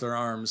drops their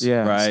arms,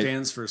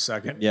 stands for a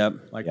second,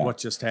 like what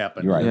just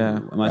happened. You're right. Yeah.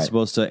 Am I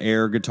supposed to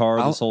air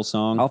guitar this whole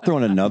song? I'll throw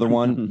in another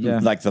one,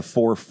 like the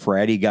 4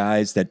 fratty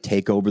guys that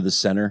take over the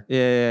center.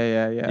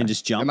 Yeah. And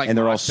just jump. like, And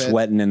they're all mosh pit.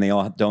 sweating and they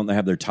all don't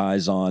have their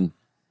ties on.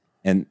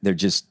 And they're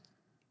just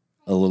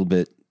a little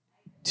bit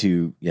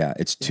too,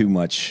 it's too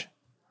much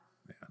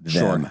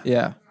them.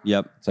 Yeah.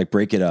 Yep. It's like,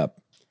 break it up.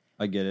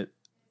 I get it.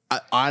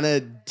 On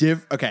a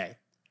okay.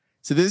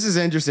 So this is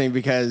interesting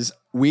because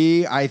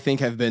I think,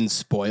 have been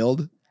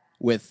spoiled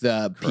with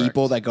the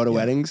people that go to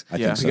weddings. I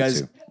think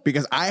so too.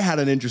 Because I had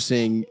an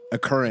interesting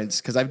occurrence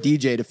because I've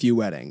DJ'd a few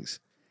weddings.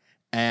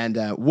 And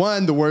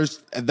the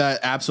worst,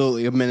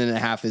 absolutely a minute and a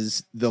half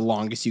is the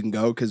longest you can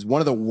go. Because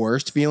one of the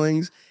worst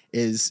feelings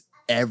is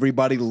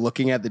everybody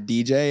looking at the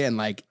DJ and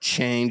like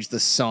change the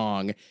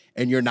song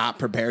and you're not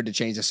prepared to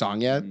change the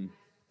song yet.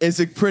 It's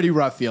a pretty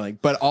rough feeling.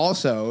 But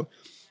also,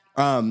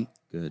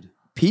 Good.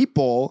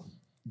 people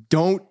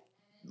don't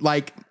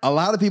like, a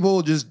lot of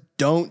people just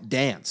don't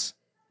dance.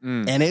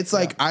 And it's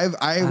like, I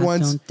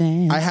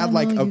had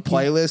like a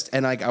playlist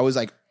and like, I was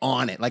like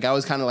on it. Like I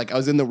was kind of like, I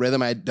was in the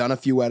rhythm. I had done a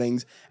few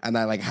weddings and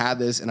I like had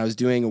this and I was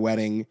doing a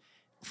wedding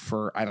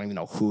for, I don't even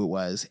know who it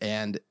was.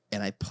 And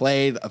I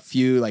played a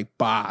few like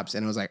bops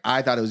and it was like,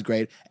 I thought it was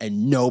great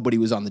and nobody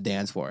was on the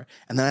dance floor.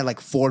 And then I had like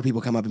 4 people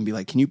come up and be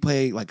like, can you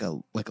play like a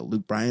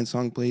Luke Bryan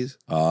song, please?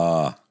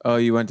 Oh,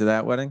 you went to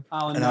that wedding?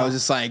 And I was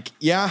just like,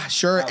 yeah,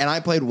 sure. And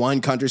I played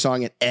one country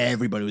song and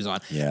everybody was on.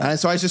 Yeah. And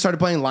so I just started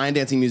playing line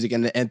dancing music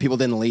and people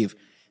didn't leave.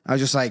 I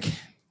was just like,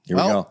 Here we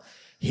go.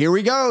 Here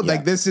we go. Yeah.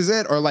 Like, this is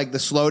it. Or like the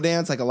slow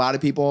dance. Like a lot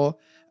of people,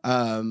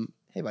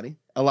 hey buddy,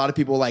 a lot of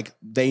people like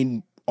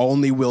they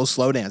only will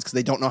slow dance because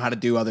they don't know how to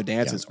do other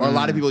dances. Or a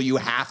lot of people, you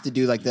have to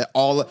do like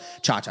all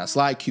cha-cha,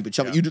 slide, Cupid,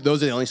 shuffle. You do,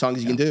 those are the only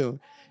songs you can do.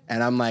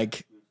 And I'm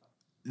like,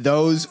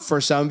 those for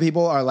some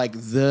people are like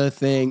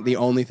the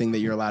only thing that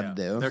you're allowed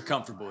to do. They're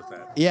comfortable with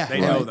that. Yeah,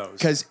 They know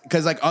those.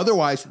 Because like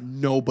otherwise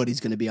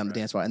nobody's going to be on the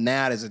dance floor, and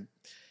that is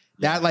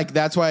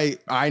that's why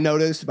I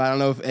noticed. But I don't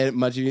know if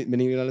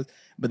many of you noticed.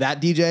 But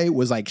that DJ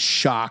was like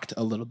shocked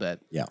a little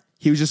bit. Yeah,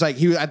 he was just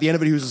like at the end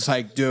of it, he was just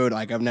like, dude,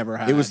 like I've never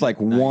had. It was like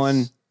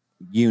one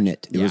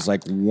unit. It was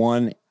like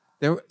one.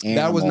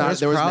 That was not.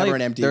 There was never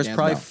an empty. There's dance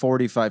probably floor.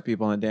 45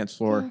 people on the dance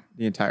floor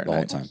the entire all the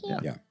night.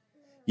 time.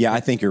 Yeah. I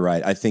think you're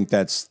right. I think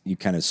that's, you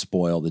kind of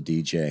spoil the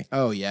DJ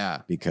Oh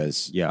yeah.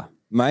 because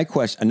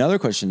another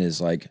question is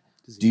like,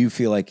 do you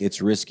feel like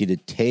it's risky to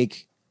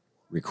take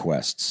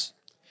requests?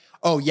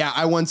 Oh yeah.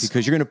 I once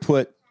Because you're going to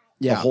put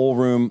the whole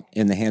room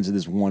in the hands of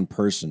this one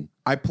person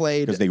I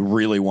played because they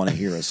really want to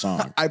hear a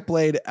song. I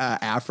played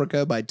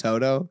Africa by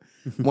Toto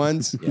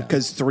once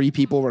because 3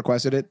 people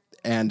requested it,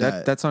 and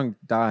That song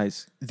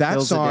dies. that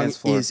Kills the song dance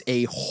floor. is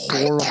a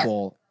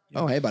horrible.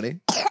 Oh hey buddy.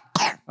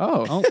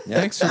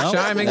 Thanks for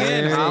chiming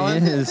in,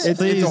 Holland. It's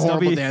a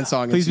horrible dance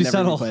song. Please be It's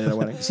never subtle. played at a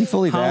wedding. Is he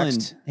fully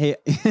Holland.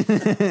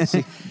 vaxxed?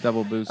 Hey.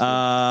 Double boost.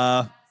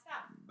 I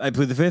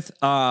played the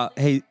 5th.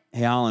 Hey,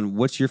 Holland,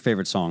 what's your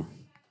favorite song?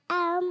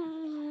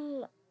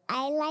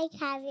 I like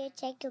Have You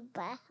Take a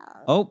Breath.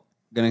 Oh,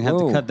 gonna have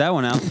to cut that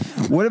one out.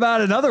 What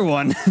about another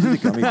one?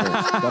 Gummy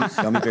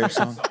bear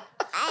song.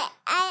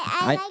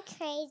 I like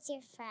Crazy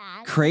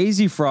Frog.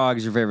 Crazy Frog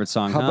is your favorite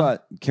song, How huh?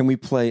 about, can we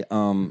play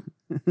the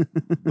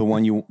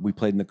one we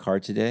played in the car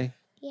today?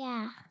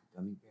 Yeah.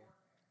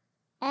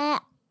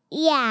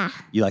 Yeah.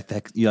 You like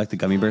that? You like the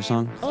Gummy Bear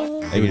song? Are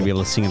you gonna be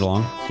able to sing it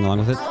along? Sing along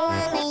with it?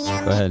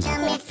 Go ahead.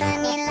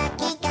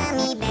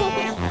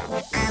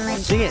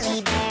 Sing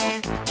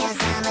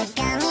it.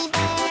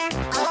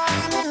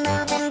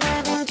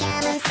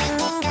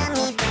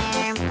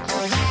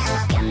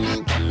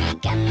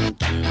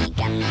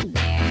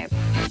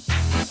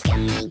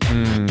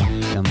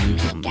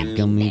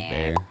 Gummy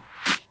bear.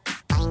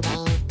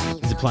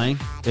 Is it playing?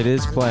 It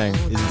is playing.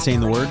 Is it saying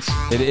the words?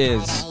 It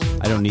is.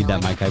 I don't need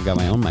that mic. I've got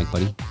my own mic,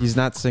 buddy. He's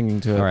not singing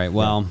to it. All right.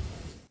 Well,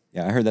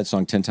 Yeah, I heard that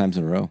song 10 times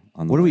in a row.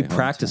 On the what do we way home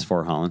practice today.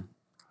 for, Holland?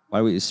 Why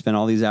do we spend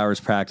all these hours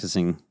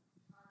practicing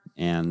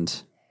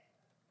and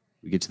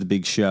we get to the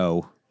big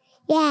show?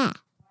 Yeah.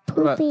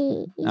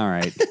 Poopy. All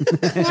right.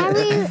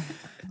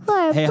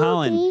 Poor Hey,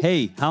 Holland. poopy.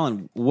 Hey,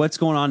 Holland. What's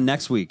going on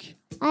next week?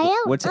 I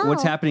don't know.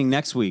 What's happening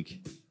next week?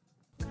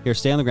 Here,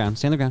 stay on the ground.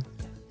 Stay on the ground.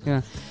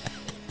 Yeah.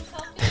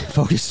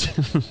 Focus.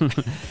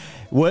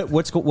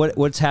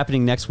 What's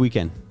happening next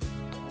weekend?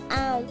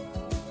 I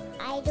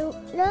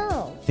don't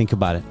know. Think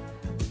about it.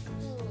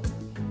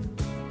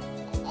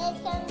 It's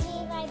gonna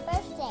be my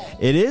birthday.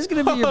 It is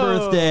going to be your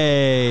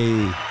birthday.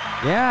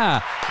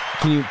 Yeah.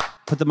 Can you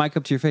put the mic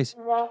up to your face?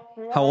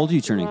 How old are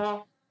you turning?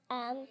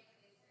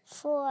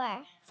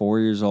 4. 4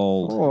 years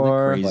old. Isn't that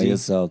Four. crazy? Play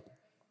yourself.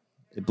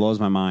 It blows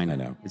my mind. I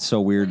know. It's so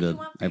weird to.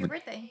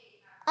 birthday?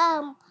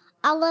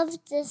 All of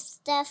the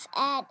stuff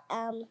at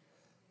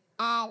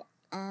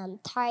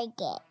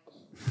Target.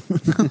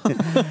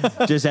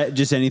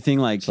 just anything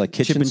like Like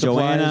kitchen Chip and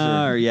supplies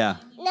Joanna or- or yeah.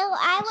 No,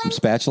 I Some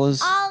want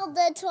spatulas. all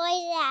all the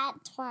toys at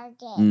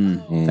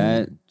Target.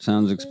 That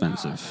sounds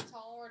expensive.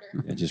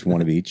 Yeah, just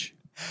one of each.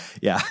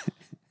 Yeah.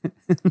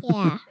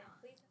 Yeah.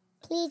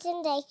 Please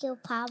and thank you,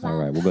 Papa. All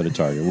right, we'll go to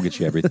Target. We'll get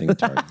you everything at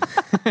Target.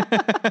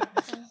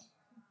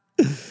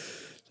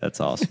 That's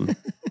awesome.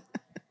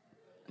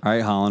 All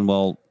right, Holland.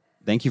 Well,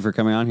 thank you for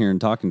coming on here and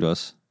talking to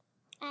us.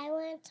 I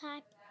want to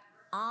talk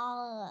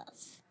olive.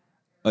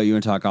 Oh, you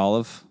want to talk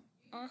olive?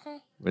 Uh-huh.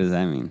 What does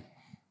that mean?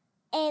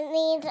 It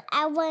means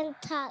I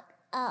want to talk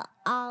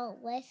all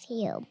with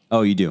you.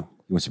 Oh, you do?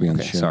 He wants to be on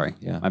the show. Sorry.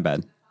 Yeah. My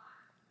bad.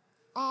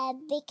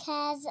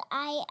 Because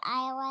I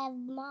love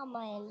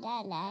Mama and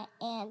Dada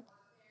and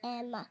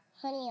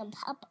Honey and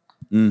Papa.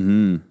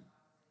 Mm-hmm.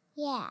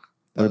 Yeah.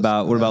 What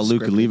about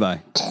Luke and Levi?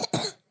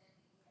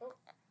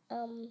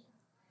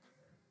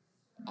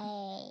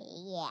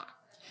 Yeah.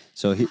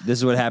 So this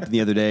is what happened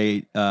the other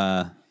day.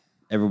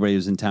 Everybody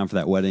was in town for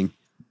that wedding,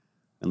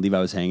 and Levi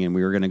was hanging.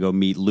 We were going to go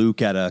meet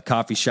Luke at a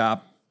coffee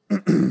shop.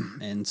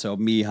 And so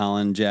me,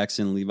 Holland,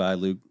 Jackson, Levi,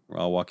 Luke, we're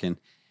all walking.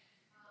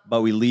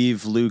 But we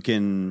leave Luke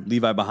and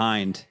Levi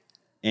behind,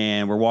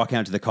 and we're walking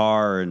out to the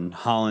car, and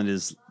Holland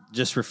is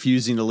just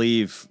refusing to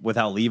leave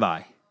without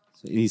Levi.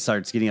 So he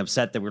starts getting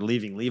upset that we're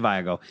leaving Levi.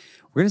 I go,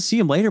 we're going to see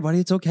him later, buddy.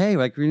 It's okay.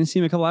 Like, we're going to see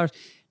him in a couple hours.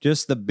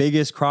 Just the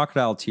biggest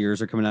crocodile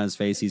tears are coming down his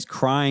face. He's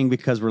crying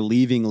because we're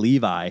leaving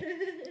Levi.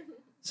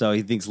 So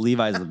he thinks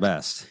Levi's the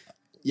best.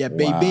 Yeah,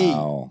 baby.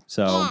 Wow.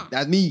 So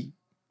That's me.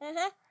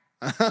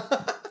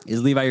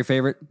 is Levi your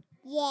favorite?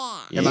 Yeah.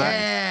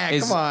 Yeah,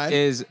 come on.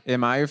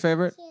 Am I your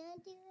favorite? Can I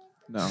do it?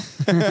 No.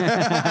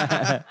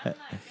 Yeah,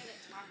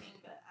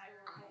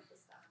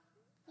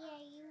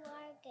 you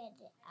are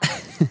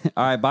good.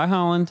 All right, bye,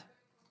 Holland.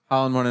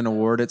 Holland won an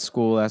award at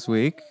school last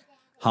week.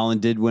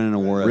 Holland did win an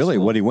award. Really?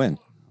 What did he win?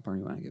 What do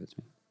you want to give it to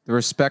me? The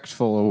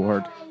Respectful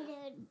Award.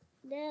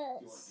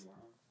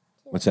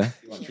 What's that?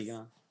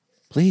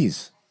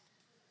 Please.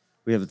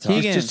 We have the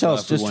Keegan. Just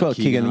tell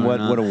Keegan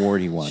what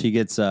award he won. She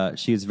gets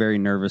very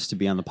nervous to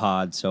be on the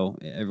pod, so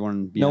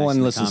everyone. No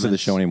one listens to the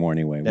show anymore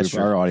anyway.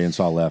 Our audience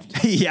all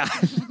left. Yeah,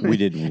 we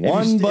did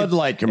one Bud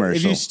Light commercial.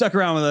 If you stuck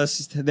around with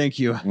us, thank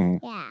you.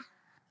 Yeah.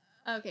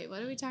 Okay,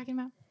 what are we talking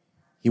about?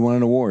 He won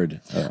an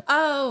award.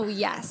 Oh,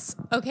 yes.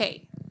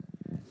 Okay.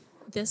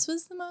 This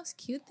was the most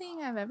cute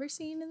thing I've ever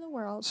seen in the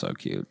world. So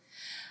cute.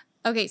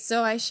 Okay,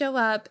 so I show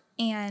up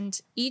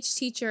and each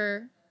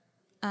teacher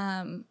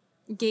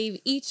gave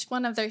each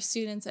one of their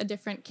students a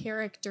different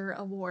character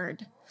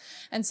award.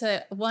 And so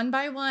one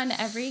by one,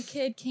 every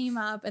kid came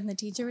up and the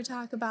teacher would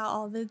talk about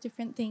all the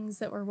different things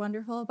that were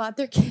wonderful about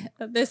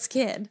this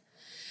kid.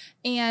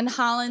 And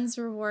Holland's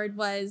reward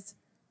was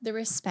the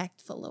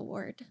Respectful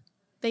Award.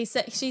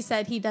 She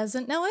said he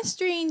doesn't know a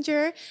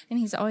stranger and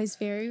he's always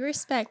very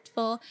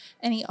respectful.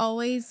 And he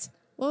always,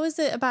 what was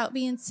it about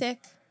being sick?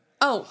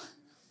 Oh,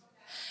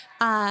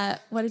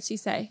 what did she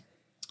say?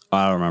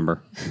 I don't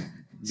remember.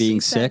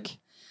 Being sick?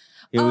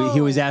 He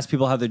always asks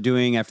people how they're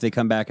doing after they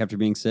come back after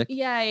being sick.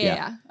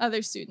 Yeah.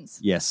 Other students.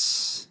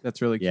 Yes.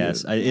 That's really cute.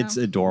 Yes. It's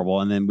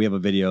adorable. And then we have a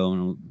video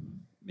and it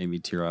made me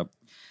tear up.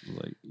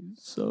 Like,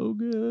 so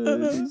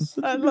good.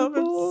 I love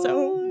him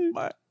so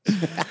much.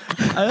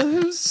 I love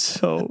him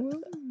so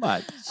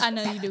much. I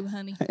know you do,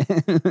 honey.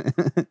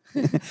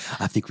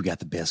 I think we got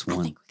the best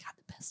one.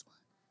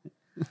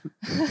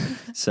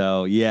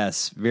 So,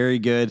 yes, very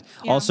good.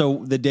 Yeah.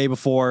 Also, the day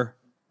before,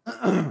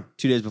 2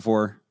 days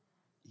before,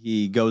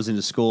 he goes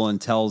into school and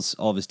tells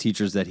all of his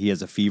teachers that he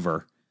has a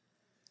fever.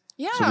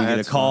 Yeah. So we get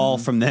a call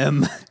from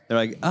them. They're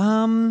like,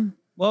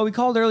 well, we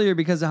called earlier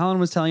because Holland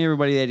was telling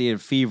everybody that he had a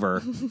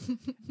fever.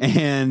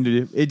 And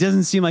it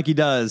doesn't seem like he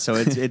does, so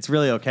it's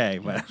really okay.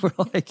 But we're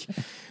like,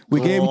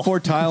 we gave him 4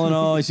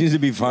 Tylenol. He seems to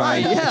be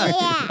fine.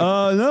 Yeah.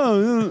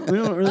 No, we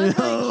don't really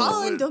know.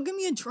 Holland, don't get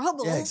me in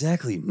trouble. Yeah,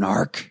 exactly.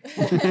 Narc.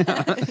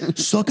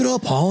 Suck it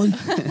up, Holland.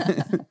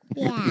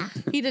 Yeah.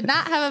 He did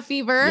not have a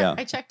fever. Yeah.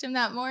 I checked him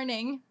that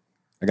morning.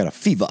 I got a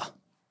fever.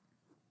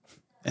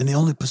 And the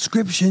only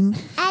prescription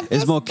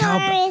is more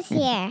cowbell. is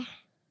here.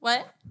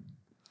 What?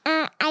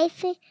 I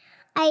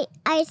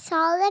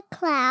saw the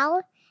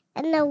cloud,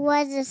 and there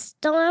was a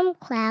storm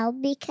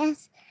cloud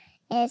because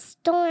it's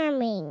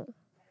storming.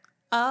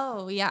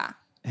 Oh, yeah.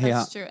 Hey,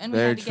 That's true. And we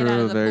had to get out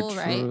of the pool,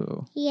 right?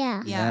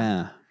 Yeah.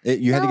 Yeah.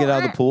 You had to get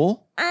out of the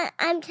pool?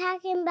 I'm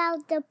talking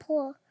about the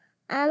pool.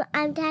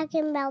 I'm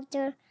talking about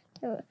the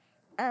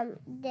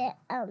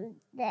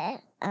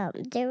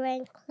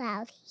rain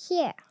cloud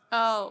here.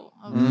 Oh,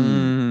 okay.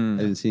 I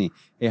didn't see any.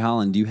 Hey,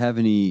 Holland, do you have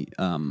any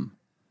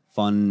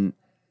fun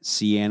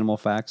sea animal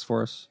facts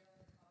for us?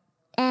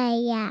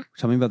 Yeah.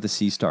 Tell me about the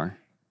sea star.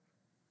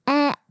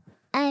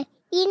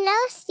 You know,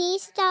 sea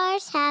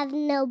stars have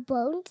no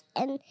bones,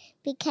 and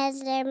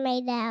because they're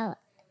made out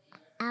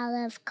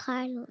of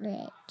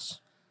cartilage.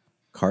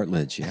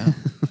 Cartilage, yeah.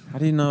 How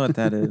do you know what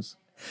that is?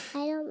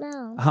 I don't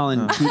know.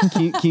 Holland,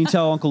 can you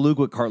tell Uncle Luke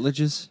what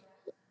cartilage is?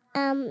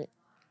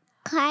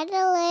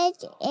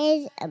 Cartilage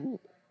is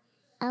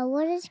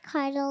what is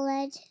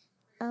cartilage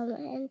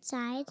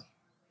inside?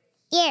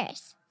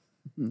 Ears.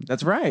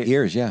 That's right.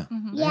 Ears, yeah.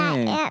 Yeah,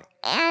 Dang.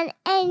 and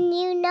And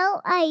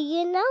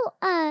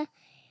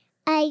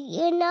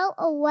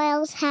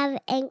whales have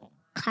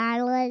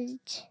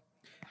cartilage.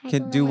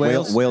 Do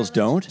whales? Whales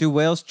don't. Do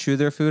whales chew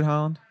their food,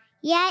 Holland?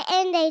 Yeah,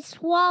 and they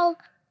swallow.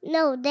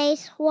 No, they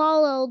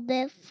swallow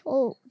the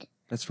food.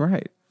 That's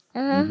right.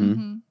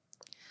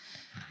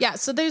 Yeah,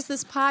 so there's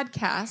this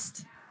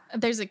podcast.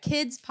 There's a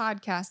kids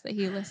podcast that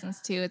he listens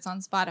to. It's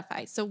on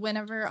Spotify. So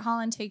whenever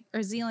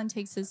Zealand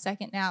takes his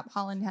second nap,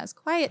 Holland has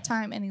quiet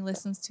time and he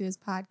listens to his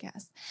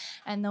podcast.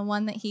 And the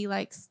one that he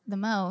likes the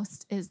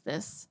most is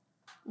this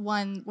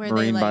one where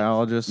Marine they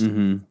biologist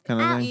kind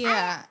of thing.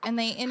 Yeah, and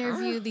they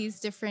interview these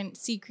different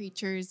sea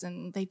creatures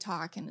and they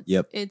talk and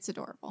it's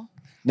adorable.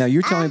 Now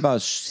you're telling me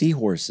about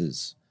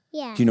seahorses.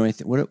 Yeah. Do you know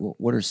anything?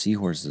 What are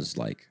seahorses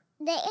like?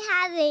 They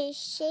have a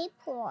shape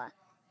or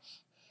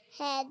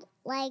head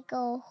like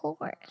a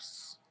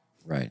horse.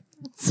 Right.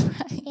 That's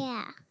right.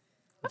 Yeah.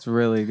 That's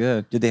really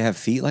good. Did they have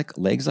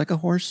legs like a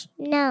horse?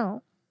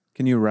 No.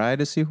 Can you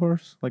ride a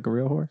seahorse like a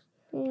real horse?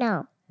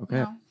 No.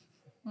 Okay.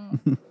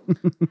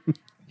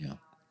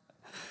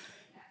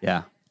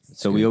 Yeah.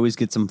 So we always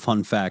get some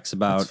fun facts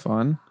about That's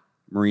fun.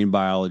 marine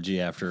biology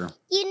after.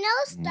 You know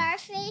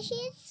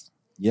starfishes?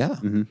 Yeah.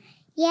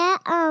 Yeah,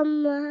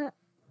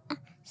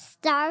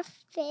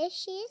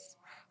 starfishes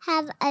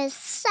have a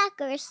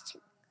suckers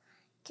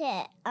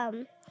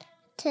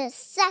to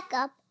suck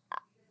up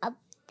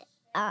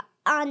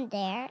on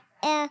there,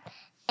 and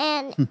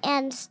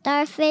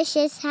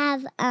starfishes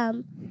have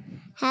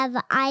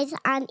eyes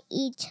on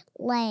each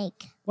leg.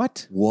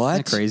 What? What?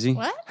 Isn't that crazy?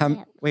 What?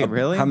 Wait,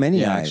 really? How many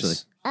Yeah,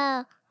 eyes?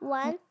 actually.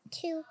 1,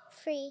 2,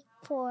 3,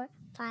 4,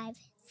 5,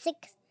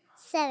 6,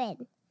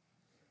 7,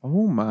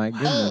 Oh my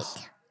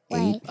goodness.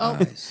 8 8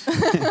 eyes.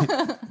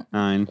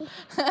 9,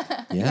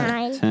 Yeah.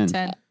 9, 10.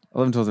 10.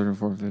 11, 12, 13,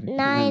 14, 15.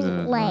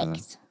 9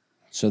 legs.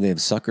 So they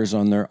have suckers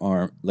on their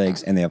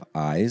legs, and they have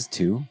eyes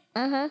too.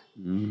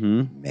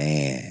 Mm-hmm.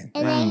 Man.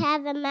 And they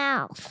have a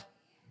mouth.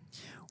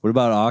 What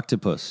about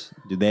octopus?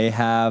 Do they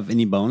have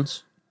any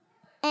bones?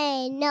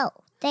 No,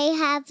 they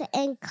have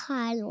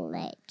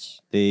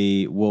cartilage.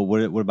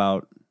 What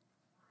about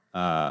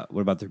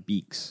their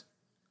beaks?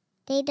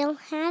 They don't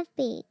have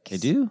beaks. They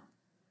do.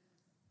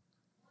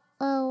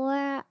 Oh,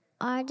 where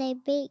are they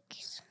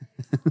beaks?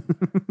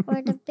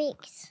 Where the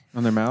beaks?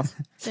 On their mouth?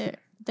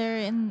 They're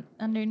in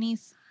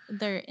underneath.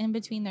 They're in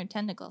between their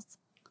tentacles.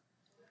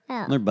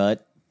 Oh. Their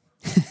butt.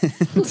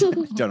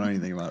 Don't know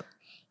anything about.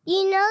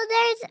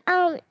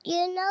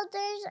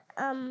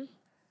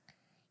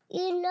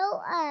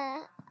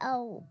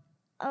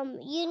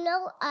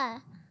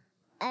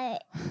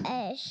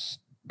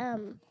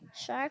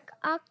 Shark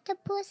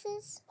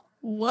octopuses.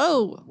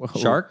 Whoa.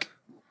 Shark?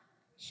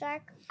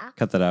 Shark octopuses.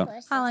 Cut that out.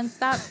 Holland,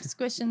 stop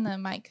squishing the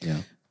mic. Yeah.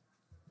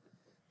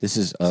 This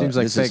is Seems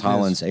like this is fake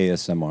Holland's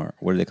ASMR.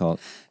 What do they call it?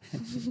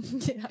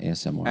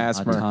 ASMR.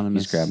 Asthma.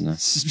 He's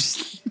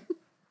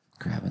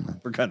grabbing the.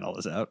 We're cutting all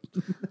this out.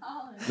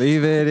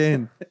 Leave it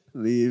in.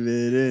 Leave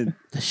it in.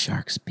 The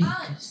shark's beak.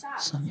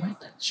 Something like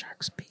that.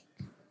 Shark's beak.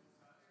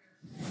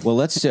 Well,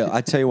 let's do.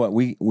 I tell you what.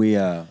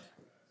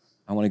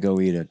 I want to go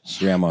eat a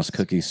grandma's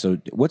cookies. So,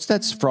 what's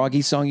that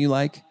froggy song you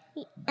like?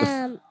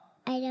 I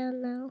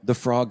don't know. The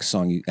frog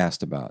song you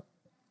asked about.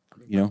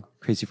 You know,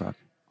 Crazy Frog.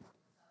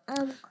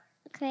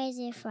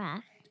 Crazy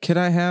frog. Could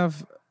I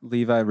have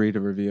Levi read a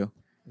review?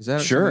 Is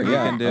that Sure, something you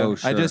yeah. can do? Oh,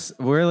 sure. I just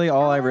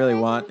all I really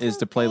want is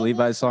to play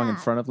Levi's song in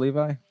front of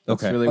Levi.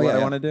 That's Okay. really Oh, what yeah, I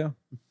yeah. want to do.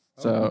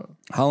 So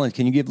Holland,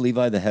 can you give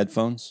Levi the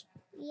headphones?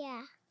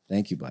 Yeah.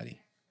 Thank you,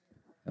 buddy.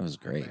 That was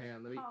great. Hang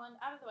on, Holland,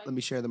 out of the way. let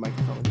me share the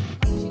microphone.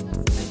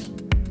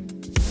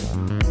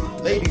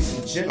 Ladies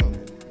and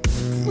gentlemen,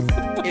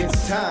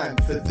 it's time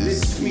for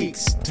this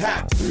week's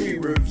top 3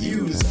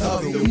 reviews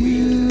of the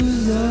week.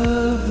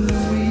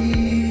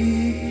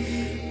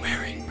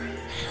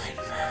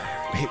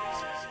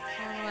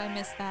 Oh, I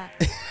missed that.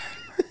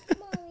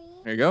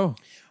 there you go.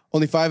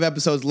 Only 5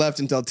 episodes left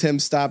until Tim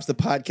stops the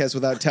podcast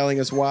without telling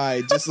us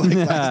why, just like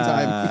last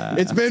time.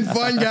 It's been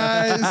fun,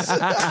 guys.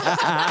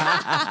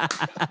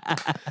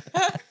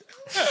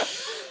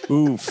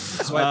 Oof.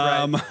 Swipe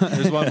right.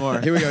 There's one more.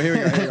 Here we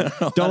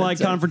go. Don't like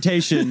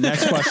confrontation.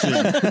 Next question.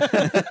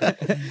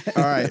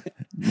 All right.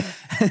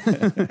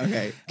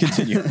 Okay.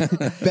 Continue.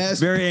 Best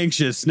Very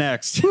anxious.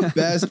 Next.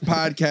 best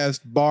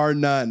podcast bar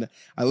none.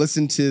 I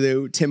listen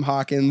to Tim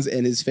Hawkins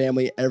and his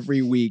family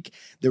every week.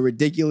 They're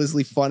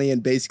ridiculously funny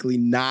and basically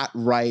not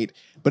right,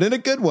 but in a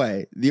good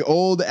way. The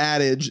old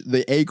adage,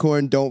 the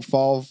acorn don't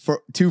fall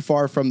too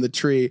far from the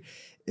tree,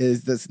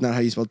 that's not how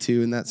you spell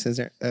two in that sense,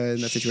 in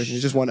that situation.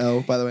 It's just one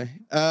O, by the way.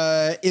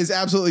 Is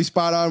absolutely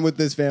spot on with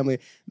this family.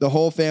 The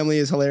whole family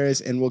is hilarious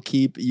and will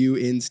keep you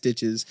in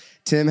stitches.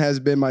 Tim has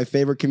been my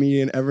favorite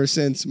comedian ever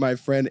since my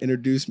friend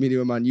introduced me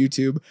to him on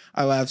YouTube.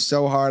 I laughed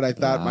so hard I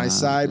thought my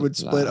side would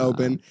split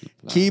open.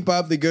 Keep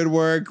up the good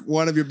work.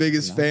 One of your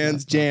biggest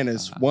fans,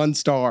 Janice. 1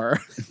 star.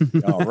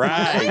 All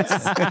right.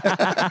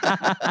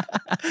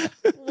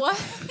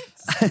 What?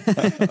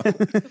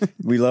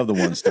 We love the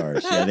 1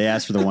 stars. Yeah, they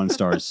asked for the 1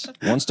 stars.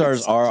 1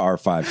 stars are our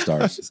 5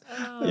 stars.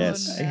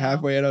 Yes. Like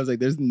halfway in, I was like,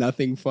 "There's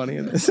nothing funny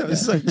in this." I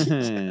was like,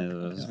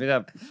 Speed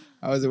up.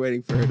 I wasn't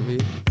waiting for her to be.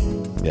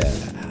 Yeah.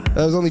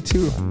 That was only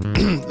 2.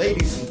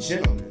 Ladies and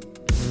gentlemen,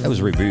 That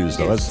was reviews,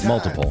 though. That's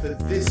multiple. for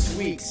this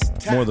week's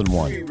top More than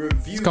 1. 3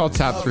 reviews It's called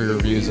top 3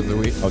 reviews of the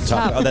week. Oh,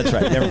 oh, that's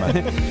right. Never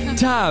mind.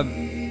 Top.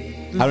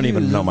 I don't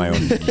even know my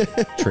own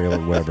trailer,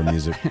 whatever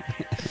music.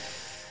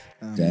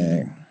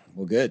 Dang.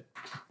 Well, good.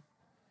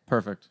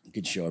 Perfect.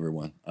 Good show,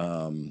 everyone.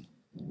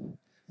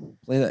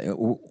 Play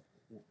that.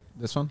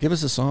 This one? Give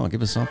us a song.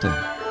 Give us something.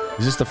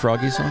 Is this the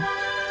Froggy song?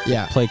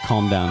 Yeah. Play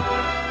Calm Down.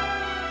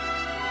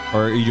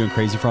 Or are you doing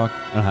Crazy Frog?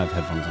 I don't have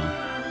headphones on.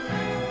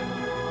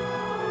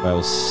 But I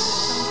was...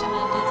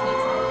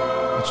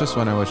 It's just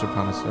When I Wish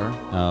Upon a Star.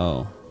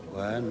 Oh.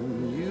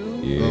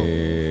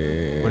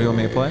 Yeah. What do you want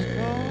me to play?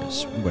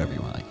 Yes, whatever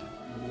you want. Like.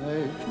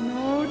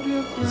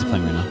 Is it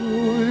playing right now?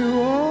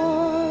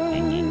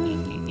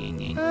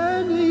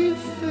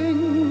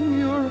 Anything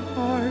your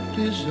heart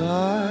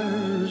desires.